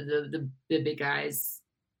the big guys.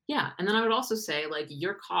 Yeah. And then I would also say, like,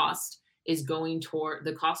 your cost is going toward,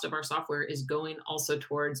 the cost of our software is going also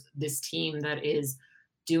towards this team that is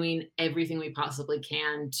doing everything we possibly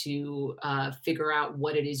can to figure out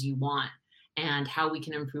what it is you want and how we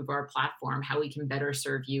can improve our platform, how we can better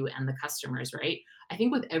serve you and the customers, right? I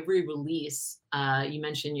think with every release, you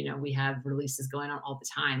mentioned, you know, we have releases going on all the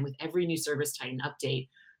time. With every new ServiceTitan update,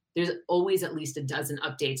 there's always at least a dozen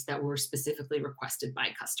updates that were specifically requested by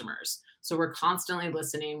customers. So we're constantly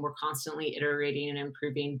listening, we're constantly iterating and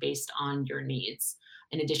improving based on your needs,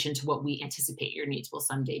 in addition to what we anticipate your needs will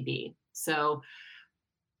someday be. So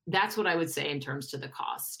that's what I would say in terms to the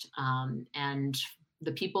cost. And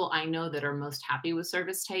the people I know that are most happy with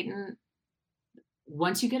ServiceTitan,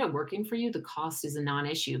 once you get it working for you, the cost is a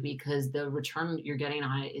non-issue because the return you're getting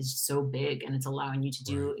on it is so big and it's allowing you to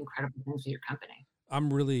do incredible things with your company.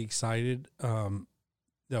 I'm really excited. That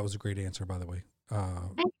was a great answer, by the way.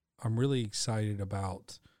 I'm really excited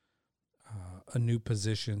about a new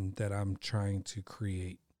position that I'm trying to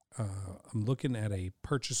create. I'm looking at a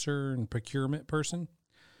purchaser and procurement person,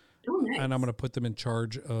 nice. And I'm going to put them in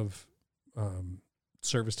charge of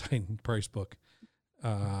ServiceTitan Pricebook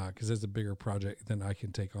because that's a bigger project than I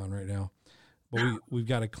can take on right now. But we've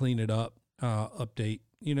got to clean it up, update.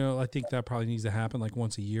 I think that probably needs to happen like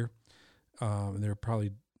once a year. And they're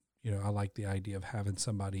probably, I like the idea of having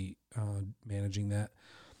somebody managing that.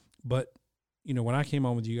 But, when I came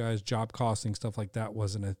on with you guys, job costing, stuff like that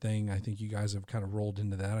wasn't a thing. I think you guys have kind of rolled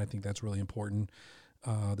into that. I think that's really important.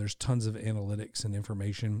 There's tons of analytics and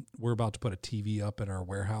information. We're about to put a TV up in our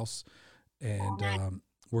warehouse, and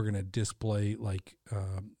we're going to display like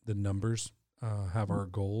the numbers, have our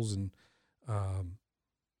goals, and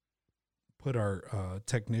put our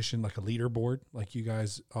technician like a leaderboard, like you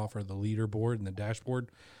guys offer the leaderboard and the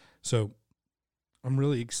dashboard. So I'm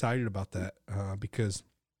really excited about that because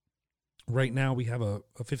right now we have a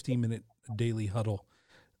 15-minute daily huddle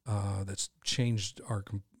that's changed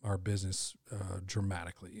our business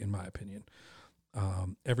dramatically, in my opinion.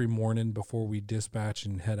 Every morning before we dispatch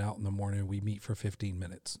and head out in the morning, we meet for 15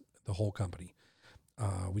 minutes, the whole company.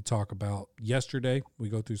 We talk about yesterday. We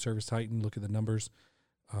go through ServiceTitan, look at the numbers,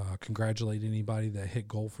 congratulate anybody that hit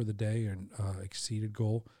goal for the day and exceeded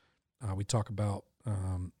goal. We talk about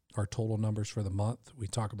our total numbers for the month. We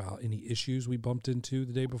talk about any issues we bumped into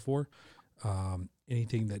the day before,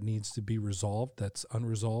 anything that needs to be resolved that's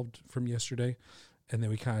unresolved from yesterday. And then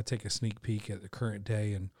we kind of take a sneak peek at the current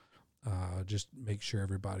day and just make sure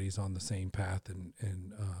everybody's on the same path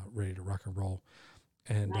and ready to rock and roll.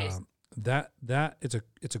 And nice. That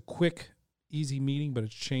it's a quick, easy meeting, but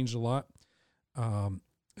it's changed a lot. And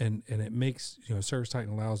it makes, ServiceTitan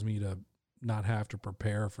allows me to not have to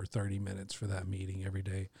prepare for 30 minutes for that meeting every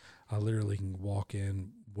day. I literally can walk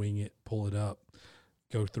in, wing it, pull it up,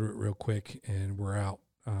 go through it real quick, and we're out.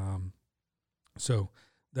 So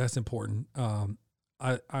that's important. I'm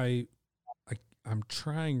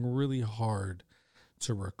trying really hard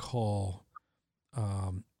to recall.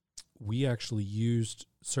 We actually used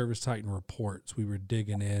ServiceTitan reports. We were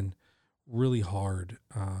digging in really hard.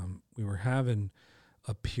 We were having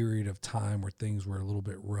a period of time where things were a little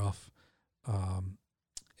bit rough.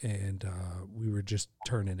 And we were just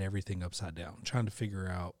turning everything upside down, trying to figure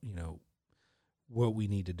out, what we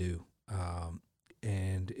need to do.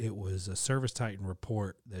 And it was a ServiceTitan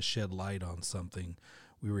report that shed light on something.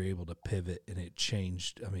 We were able to pivot, and it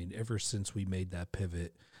changed. I mean, ever since we made that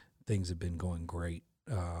pivot, things have been going great.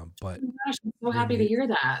 But oh my gosh, I'm so happy to hear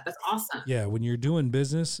that. That's awesome. Yeah, when you're doing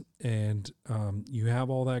business and you have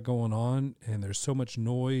all that going on, and there's so much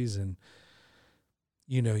noise, and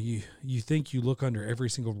you think you look under every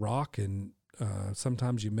single rock, and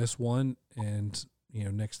sometimes you miss one, and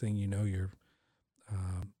next thing you know, you're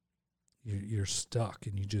stuck,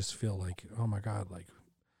 and you just feel like, oh my God, like,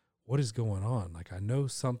 what is going on? Like, I know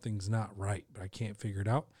something's not right, but I can't figure it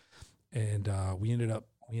out. And we ended up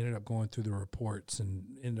going through the reports and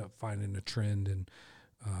ended up finding a trend, and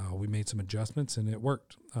we made some adjustments, and it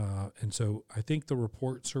worked. And so I think the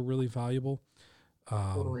reports are really valuable.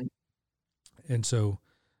 Totally. And so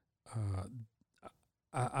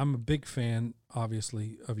I'm a big fan,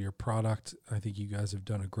 obviously, of your product. I think you guys have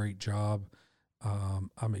done a great job.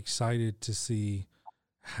 I'm excited to see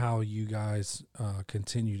how you guys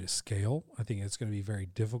continue to scale. I think it's going to be very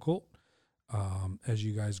difficult as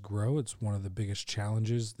you guys grow. It's one of the biggest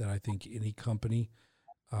challenges that I think any company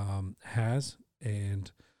has.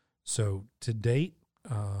 And so to date,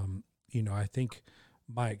 I think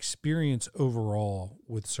my experience overall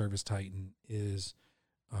with ServiceTitan is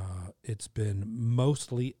it's been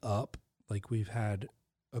mostly up. Like, we've had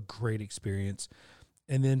a great experience.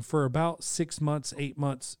 And then for about 6 months, 8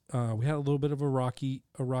 months, we had a little bit of a rocky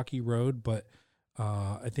road, but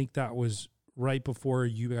I think that was right before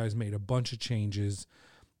you guys made a bunch of changes,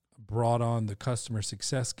 brought on the customer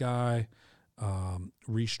success guy,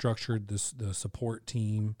 restructured the support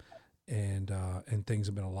team, and things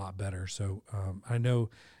have been a lot better. So I know,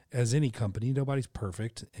 as any company, nobody's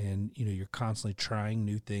perfect, and you're constantly trying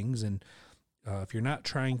new things, and If you're not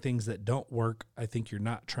trying things that don't work, I think you're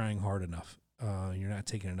not trying hard enough. You're not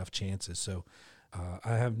taking enough chances. So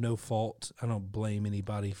I have no fault. I don't blame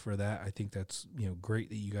anybody for that. I think that's, great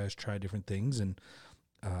that you guys try different things, and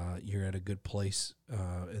you're at a good place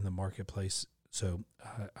in the marketplace. So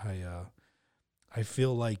I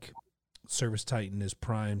feel like ServiceTitan is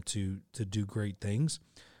primed to do great things.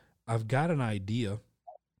 I've got an idea.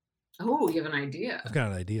 Oh, you have an idea? I've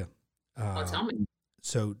got an idea. Tell me.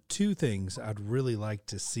 So 2 things I'd really like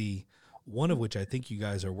to see, one of which I think you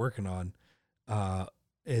guys are working on,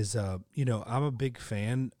 is, I'm a big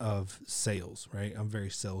fan of sales, right? I'm a very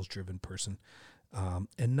sales driven person.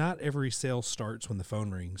 And not every sale starts when the phone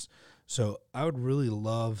rings. So I would really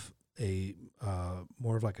love a,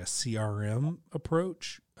 more of like a CRM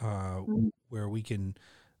approach, where we can,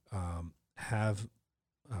 have,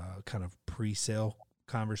 kind of pre-sale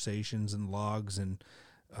conversations and logs and,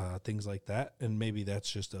 things like that. And maybe that's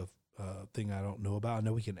just a thing I don't know about. I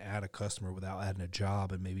know we can add a customer without adding a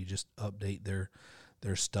job and maybe just update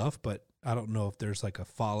their stuff, but I don't know if there's like a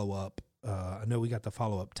follow-up. I know we got the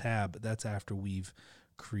follow-up tab, but that's after we've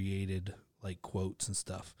created like quotes and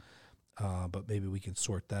stuff. But maybe we can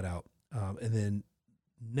sort that out. And then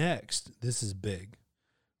next, this is big.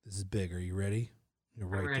 Are you ready? You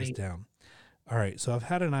write this down. All right. So I've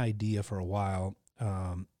had an idea for a while.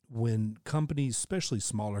 When companies, especially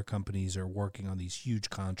smaller companies, are working on these huge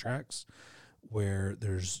contracts where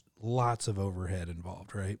there's lots of overhead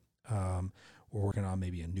involved, right? We're working on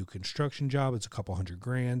maybe a new construction job. It's a couple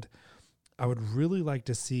 $100,000. I would really like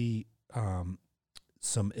to see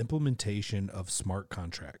some implementation of smart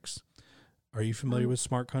contracts. Are you familiar with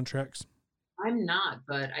smart contracts? I'm not,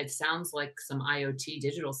 but it sounds like some IoT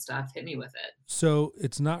digital stuff. Hit me with it. So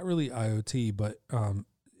it's not really IoT, but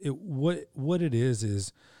what it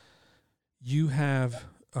is you have,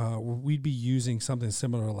 we'd be using something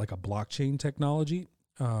similar like a blockchain technology,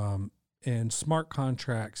 and smart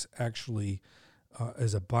contracts actually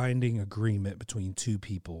is a binding agreement between 2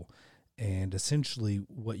 people. And essentially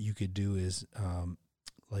what you could do is,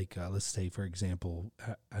 let's say, for example,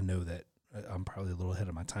 I know that I'm probably a little ahead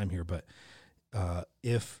of my time here, but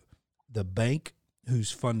if the bank who's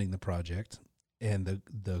funding the project and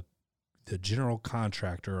the general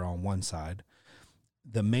contractor are on one side,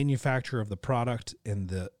 the manufacturer of the product and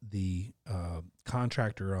the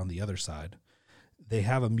contractor on the other side, they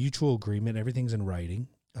have a mutual agreement. Everything's in writing.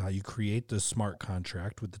 You create the smart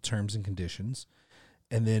contract with the terms and conditions,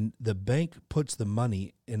 and then the bank puts the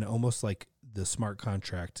money in almost like the smart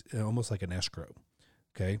contract, almost like an escrow.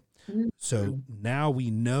 Okay. So now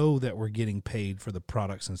we know that we're getting paid for the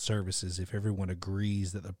products and services if everyone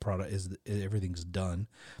agrees that the product everything's done.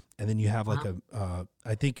 And then you have like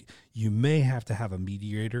I think you may have to have a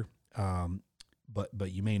mediator,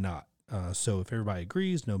 but you may not. So if everybody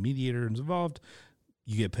agrees, no mediator is involved,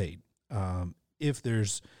 you get paid. If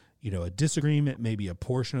there's, a disagreement, maybe a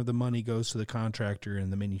portion of the money goes to the contractor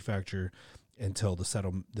and the manufacturer until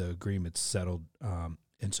the agreement's settled.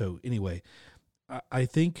 And so anyway, I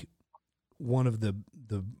think one of the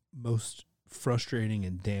most frustrating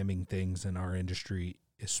and damning things in our industry,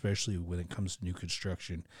 especially when it comes to new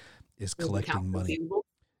construction, is collecting money.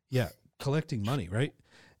 Yeah, collecting money, right?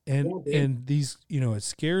 And these, it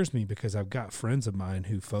scares me because I've got friends of mine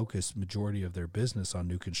who focus majority of their business on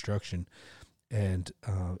new construction. And,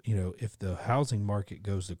 if the housing market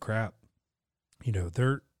goes to crap,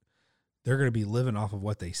 they're going to be living off of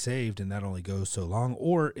what they saved, and that only goes so long.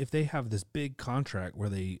 Or if they have this big contract where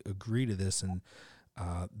they agree to this and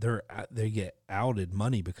they get outed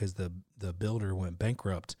money because the builder went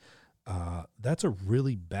bankrupt, that's a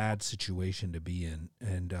really bad situation to be in,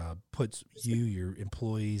 and puts you, your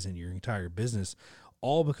employees, and your entire business,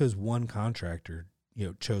 all because one contractor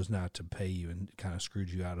chose not to pay you and kind of screwed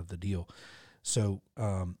you out of the deal. So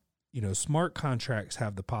smart contracts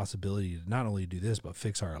have the possibility to not only do this, but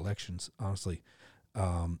fix our elections, honestly,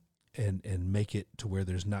 and make it to where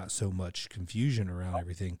there's not so much confusion around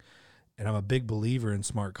everything. And I'm a big believer in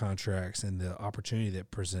smart contracts and the opportunity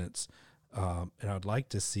that presents. And I'd like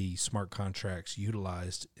to see smart contracts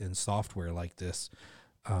utilized in software like this.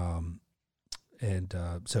 So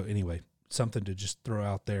anyway, something to just throw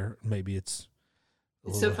out there. Maybe it's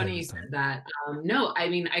so funny you said that. No, I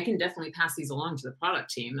mean, I can definitely pass these along to the product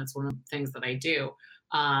team. That's one of the things that I do.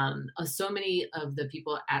 So many of the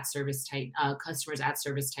people at ServiceTitan, customers at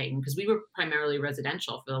ServiceTitan, because we were primarily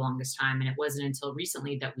residential for the longest time, and it wasn't until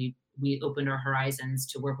recently that we opened our horizons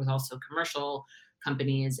to work with also commercial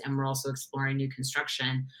companies, and we're also exploring new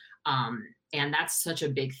construction. And that's such a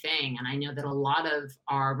big thing. And I know that a lot of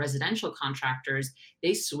our residential contractors,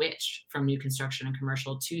 they switched from new construction and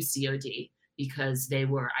commercial to COD because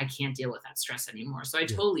I can't deal with that stress anymore. So I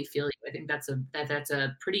totally feel you. I think that's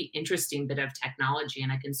a pretty interesting bit of technology,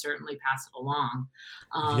 and I can certainly pass it along.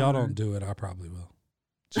 If y'all don't do it, I probably will.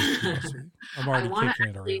 I'm already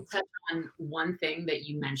kicking it around. Touch on one thing that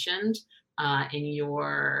you mentioned in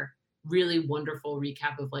your really wonderful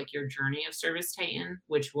recap of like your journey of ServiceTitan,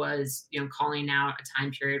 which was, calling out a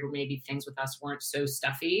time period where maybe things with us weren't so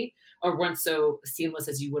stuffy or weren't so seamless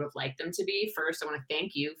as you would have liked them to be. First, I want to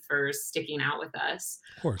thank you for sticking out with us.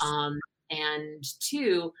 Of course. And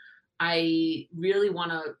two, I really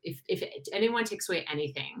want to, if anyone takes away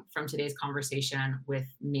anything from today's conversation with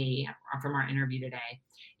me or from our interview today,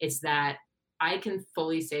 it's that I can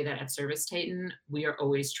fully say that at ServiceTitan, we are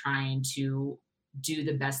always trying to do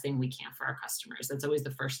the best thing we can for our customers. That's always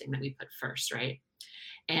the first thing that we put first, right?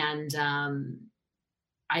 And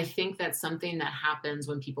I think that something that happens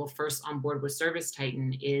when people first on board with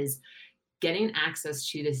ServiceTitan is getting access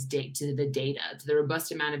to the data, to the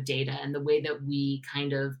robust amount of data, and the way that we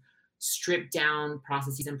kind of strip down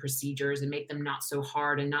processes and procedures and make them not so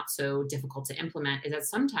hard and not so difficult to implement, is that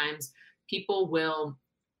sometimes people will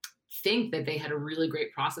think that they had a really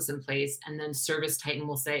great process in place, and then ServiceTitan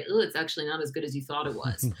will say, oh, it's actually not as good as you thought it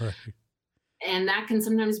was. Right. And that can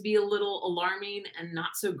sometimes be a little alarming and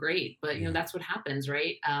not so great, but that's what happens,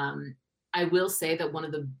 right? I will say that one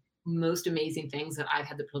of the most amazing things that I've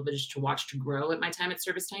had the privilege to watch to grow at my time at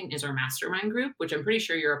ServiceTitan is our mastermind group, which I'm pretty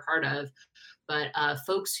sure you're a part of. But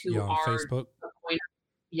folks who are Facebook.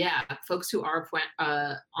 Folks who are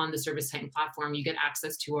on the ServiceTitan platform, you get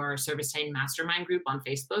access to our ServiceTitan mastermind group on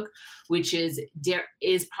Facebook, which is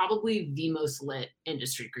probably the most lit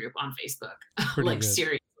industry group on Facebook. Like good.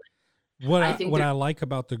 Seriously. What I like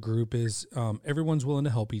about the group is everyone's willing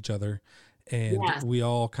to help each other, and we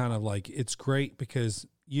all kind of like, it's great because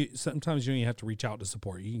sometimes you don't even have to reach out to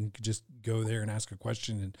support. You can just go there and ask a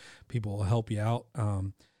question and people will help you out.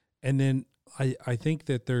 And then I think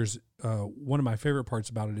that there's one of my favorite parts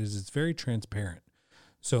about it is it's very transparent.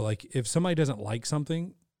 So like if somebody doesn't like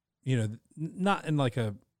something, not in like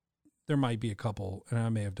there might be a couple, and I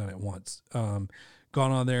may have done it once, gone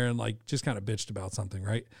on there and like just kind of bitched about something.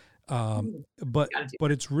 Right. But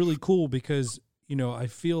it's really cool because, I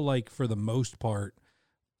feel like for the most part,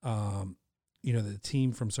 the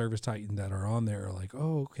team from ServiceTitan that are on there are like,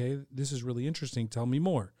 oh, okay, this is really interesting. Tell me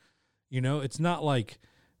more. It's not like,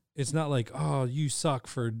 oh, you suck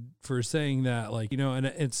for saying that, like, and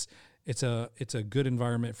it's a good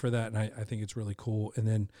environment for that. And I think it's really cool. And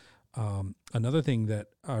then another thing that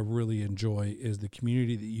I really enjoy is the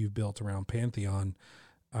community that you've built around Pantheon.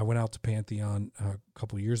 I went out to Pantheon a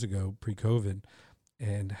couple of years ago, pre-COVID,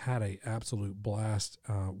 and had a absolute blast,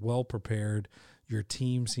 well prepared. Your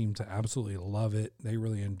team seemed to absolutely love it. They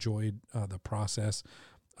really enjoyed the process.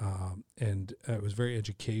 And it was very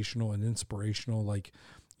educational and inspirational. Like,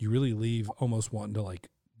 you really leave almost wanting to like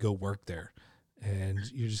go work there, and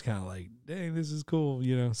you're just kind of like, dang, this is cool.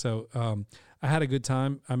 So, I had a good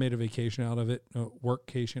time. I made a vacation out of it,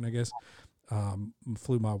 workcation, I guess.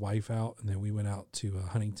 Flew my wife out, and then we went out to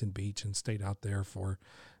Huntington Beach and stayed out there for,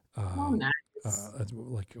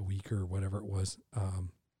 like a week or whatever it was.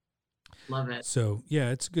 Love it. So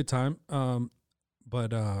yeah, it's a good time.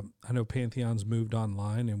 But I know Pantheon's moved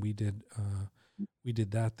online, and we did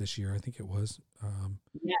that this year. I think it was.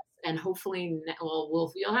 Yes, and hopefully,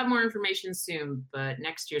 you'll have more information soon. But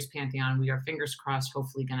next year's Pantheon, we are fingers crossed,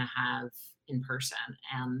 hopefully going to have in person.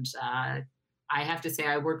 And I have to say,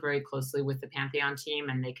 I work very closely with the Pantheon team,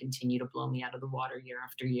 and they continue to blow me out of the water year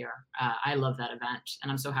after year. I love that event,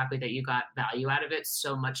 and I'm so happy that you got value out of it.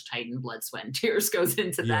 So much Titan blood, sweat, and tears goes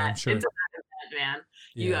into that. Sure. Into that event, man.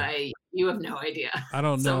 Yeah. You have no idea. I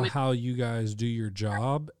don't know how you guys do your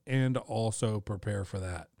job and also prepare for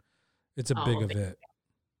that. It's a big event.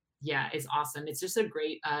 Yeah, it's awesome. It's just a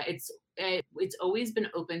great, it's always been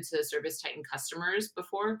open to ServiceTitan customers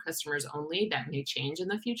before, customers only. That may change in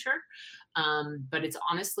the future. But it's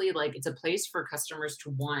honestly like, it's a place for customers to,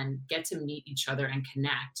 one, get to meet each other and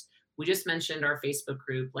connect. We just mentioned our Facebook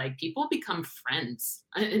group, like people become friends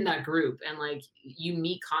in that group, and like you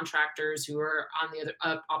meet contractors who are on the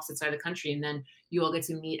other opposite side of the country. And then you all get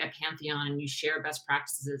to meet at Pantheon, and you share best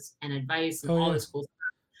practices and advice and all this cool stuff.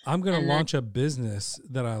 I'm going to launch a business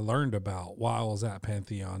that I learned about while I was at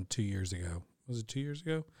Pantheon 2 years ago. Was it 2 years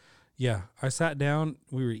ago? Yeah. I sat down,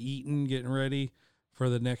 we were eating, getting ready for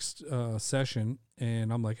the next session.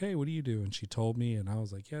 And I'm like, hey, what do you do? And she told me, and I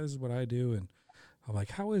was like, yeah, this is what I do. And I'm like,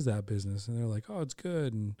 how is that business? And they're like, oh, it's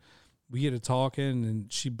good. And we get to talking,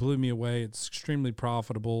 and she blew me away. It's extremely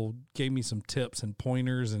profitable, gave me some tips and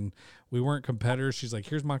pointers, and we weren't competitors. She's like,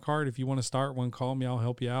 here's my card. If you want to start one, call me. I'll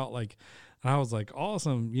help you out. Like, and I was like,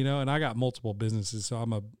 awesome, you know, and I got multiple businesses. So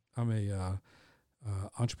I'm a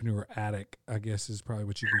entrepreneur addict, I guess is probably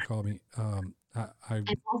what you could call me.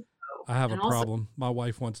 I have a problem. My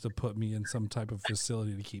wife wants to put me in some type of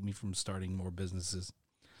facility to keep me from starting more businesses.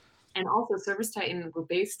 And also, ServiceTitan, we're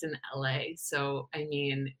based in LA. So, I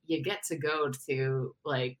mean, you get to go to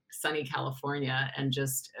like sunny California and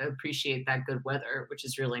just appreciate that good weather, which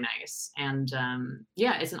is really nice. And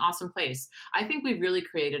yeah, it's an awesome place. I think we've really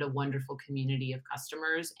created a wonderful community of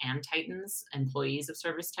customers and Titans, employees of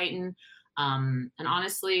ServiceTitan. And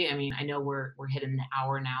honestly, I mean, I know we're hitting the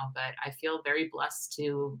hour now, but I feel very blessed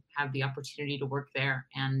to have the opportunity to work there.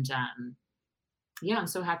 And yeah, I'm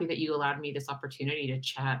so happy that you allowed me this opportunity to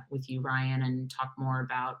chat with you, Ryan, and talk more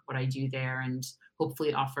about what I do there, and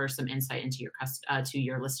hopefully offer some insight into your to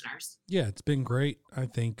your listeners. Yeah, it's been great. I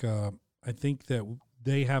think that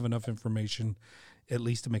they have enough information, at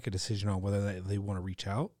least to make a decision on whether they want to reach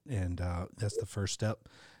out, and that's the first step.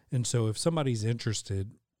 And so, if somebody's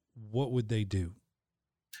interested, what would they do?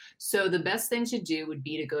 So the best thing to do would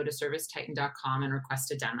be to go to servicetitan.com and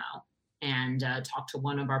request a demo, and talk to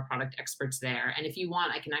one of our product experts there. And if you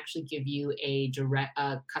want, I can actually give you a direct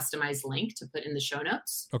customized link to put in the show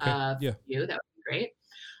notes. Okay. Yeah. For you. That would be great.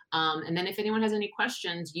 And then if anyone has any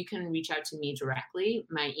questions, you can reach out to me directly.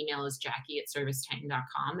 My email is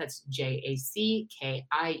Jackie@servicetitan.com. That's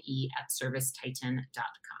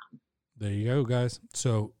JACKIE@servicetitan.com. There you go, guys.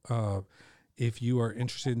 So if you are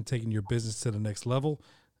interested in taking your business to the next level,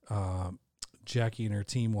 Jackie and her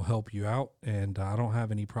team will help you out, and I don't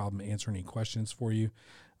have any problem answering any questions for you.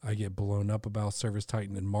 I get blown up about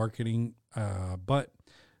ServiceTitan and marketing, but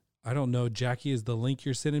I don't know. Jackie, is the link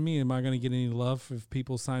you're sending me, am I going to get any love if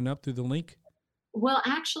people sign up through the link? Well,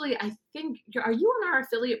 actually, I think are you on our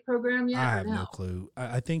affiliate program yet? I have no clue.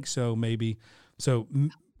 I think so, maybe. So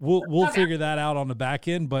we'll figure that out on the back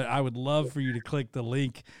end, but I would love for you to click the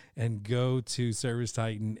link and go to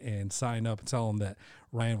ServiceTitan and sign up and tell them that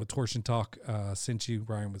Ryan with Torsion Talk sent you,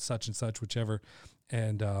 Ryan with such and such, whichever.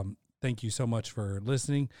 And thank you so much for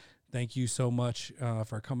listening. Thank you so much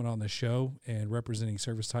for coming on the show and representing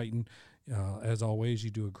ServiceTitan. As always, you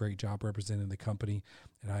do a great job representing the company,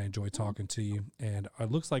 and I enjoy talking to you. And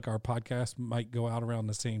it looks like our podcast might go out around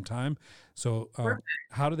the same time. So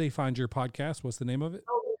how do they find your podcast? What's the name of it?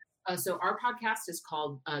 So our podcast is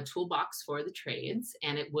called Toolbox for the Trades,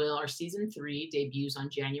 and our season 3 debuts on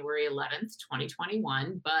January 11th,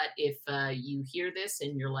 2021. But if you hear this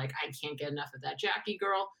and you're like, I can't get enough of that Jackie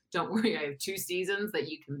girl, don't worry. I have 2 seasons that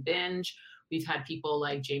you can binge. We've had people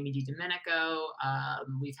like Jamie DiDomenico.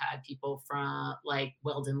 We've had people from like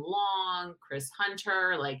Weldon Long, Chris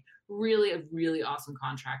Hunter, like really awesome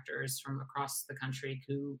contractors from across the country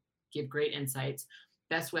who give great insights.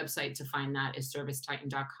 Best website to find that is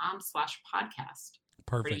servicetitan.com/podcast.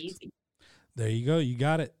 Perfect. Pretty easy. There you go. You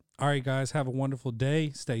got it. All right, guys, have a wonderful day.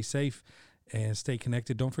 Stay safe and stay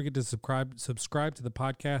connected. Don't forget to subscribe to the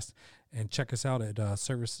podcast and check us out at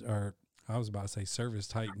ServiceTitan.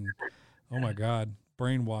 Oh my God.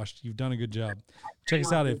 Brainwashed. You've done a good job. Check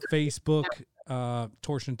us out at Facebook,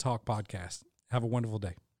 Torsion Talk Podcast. Have a wonderful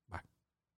day.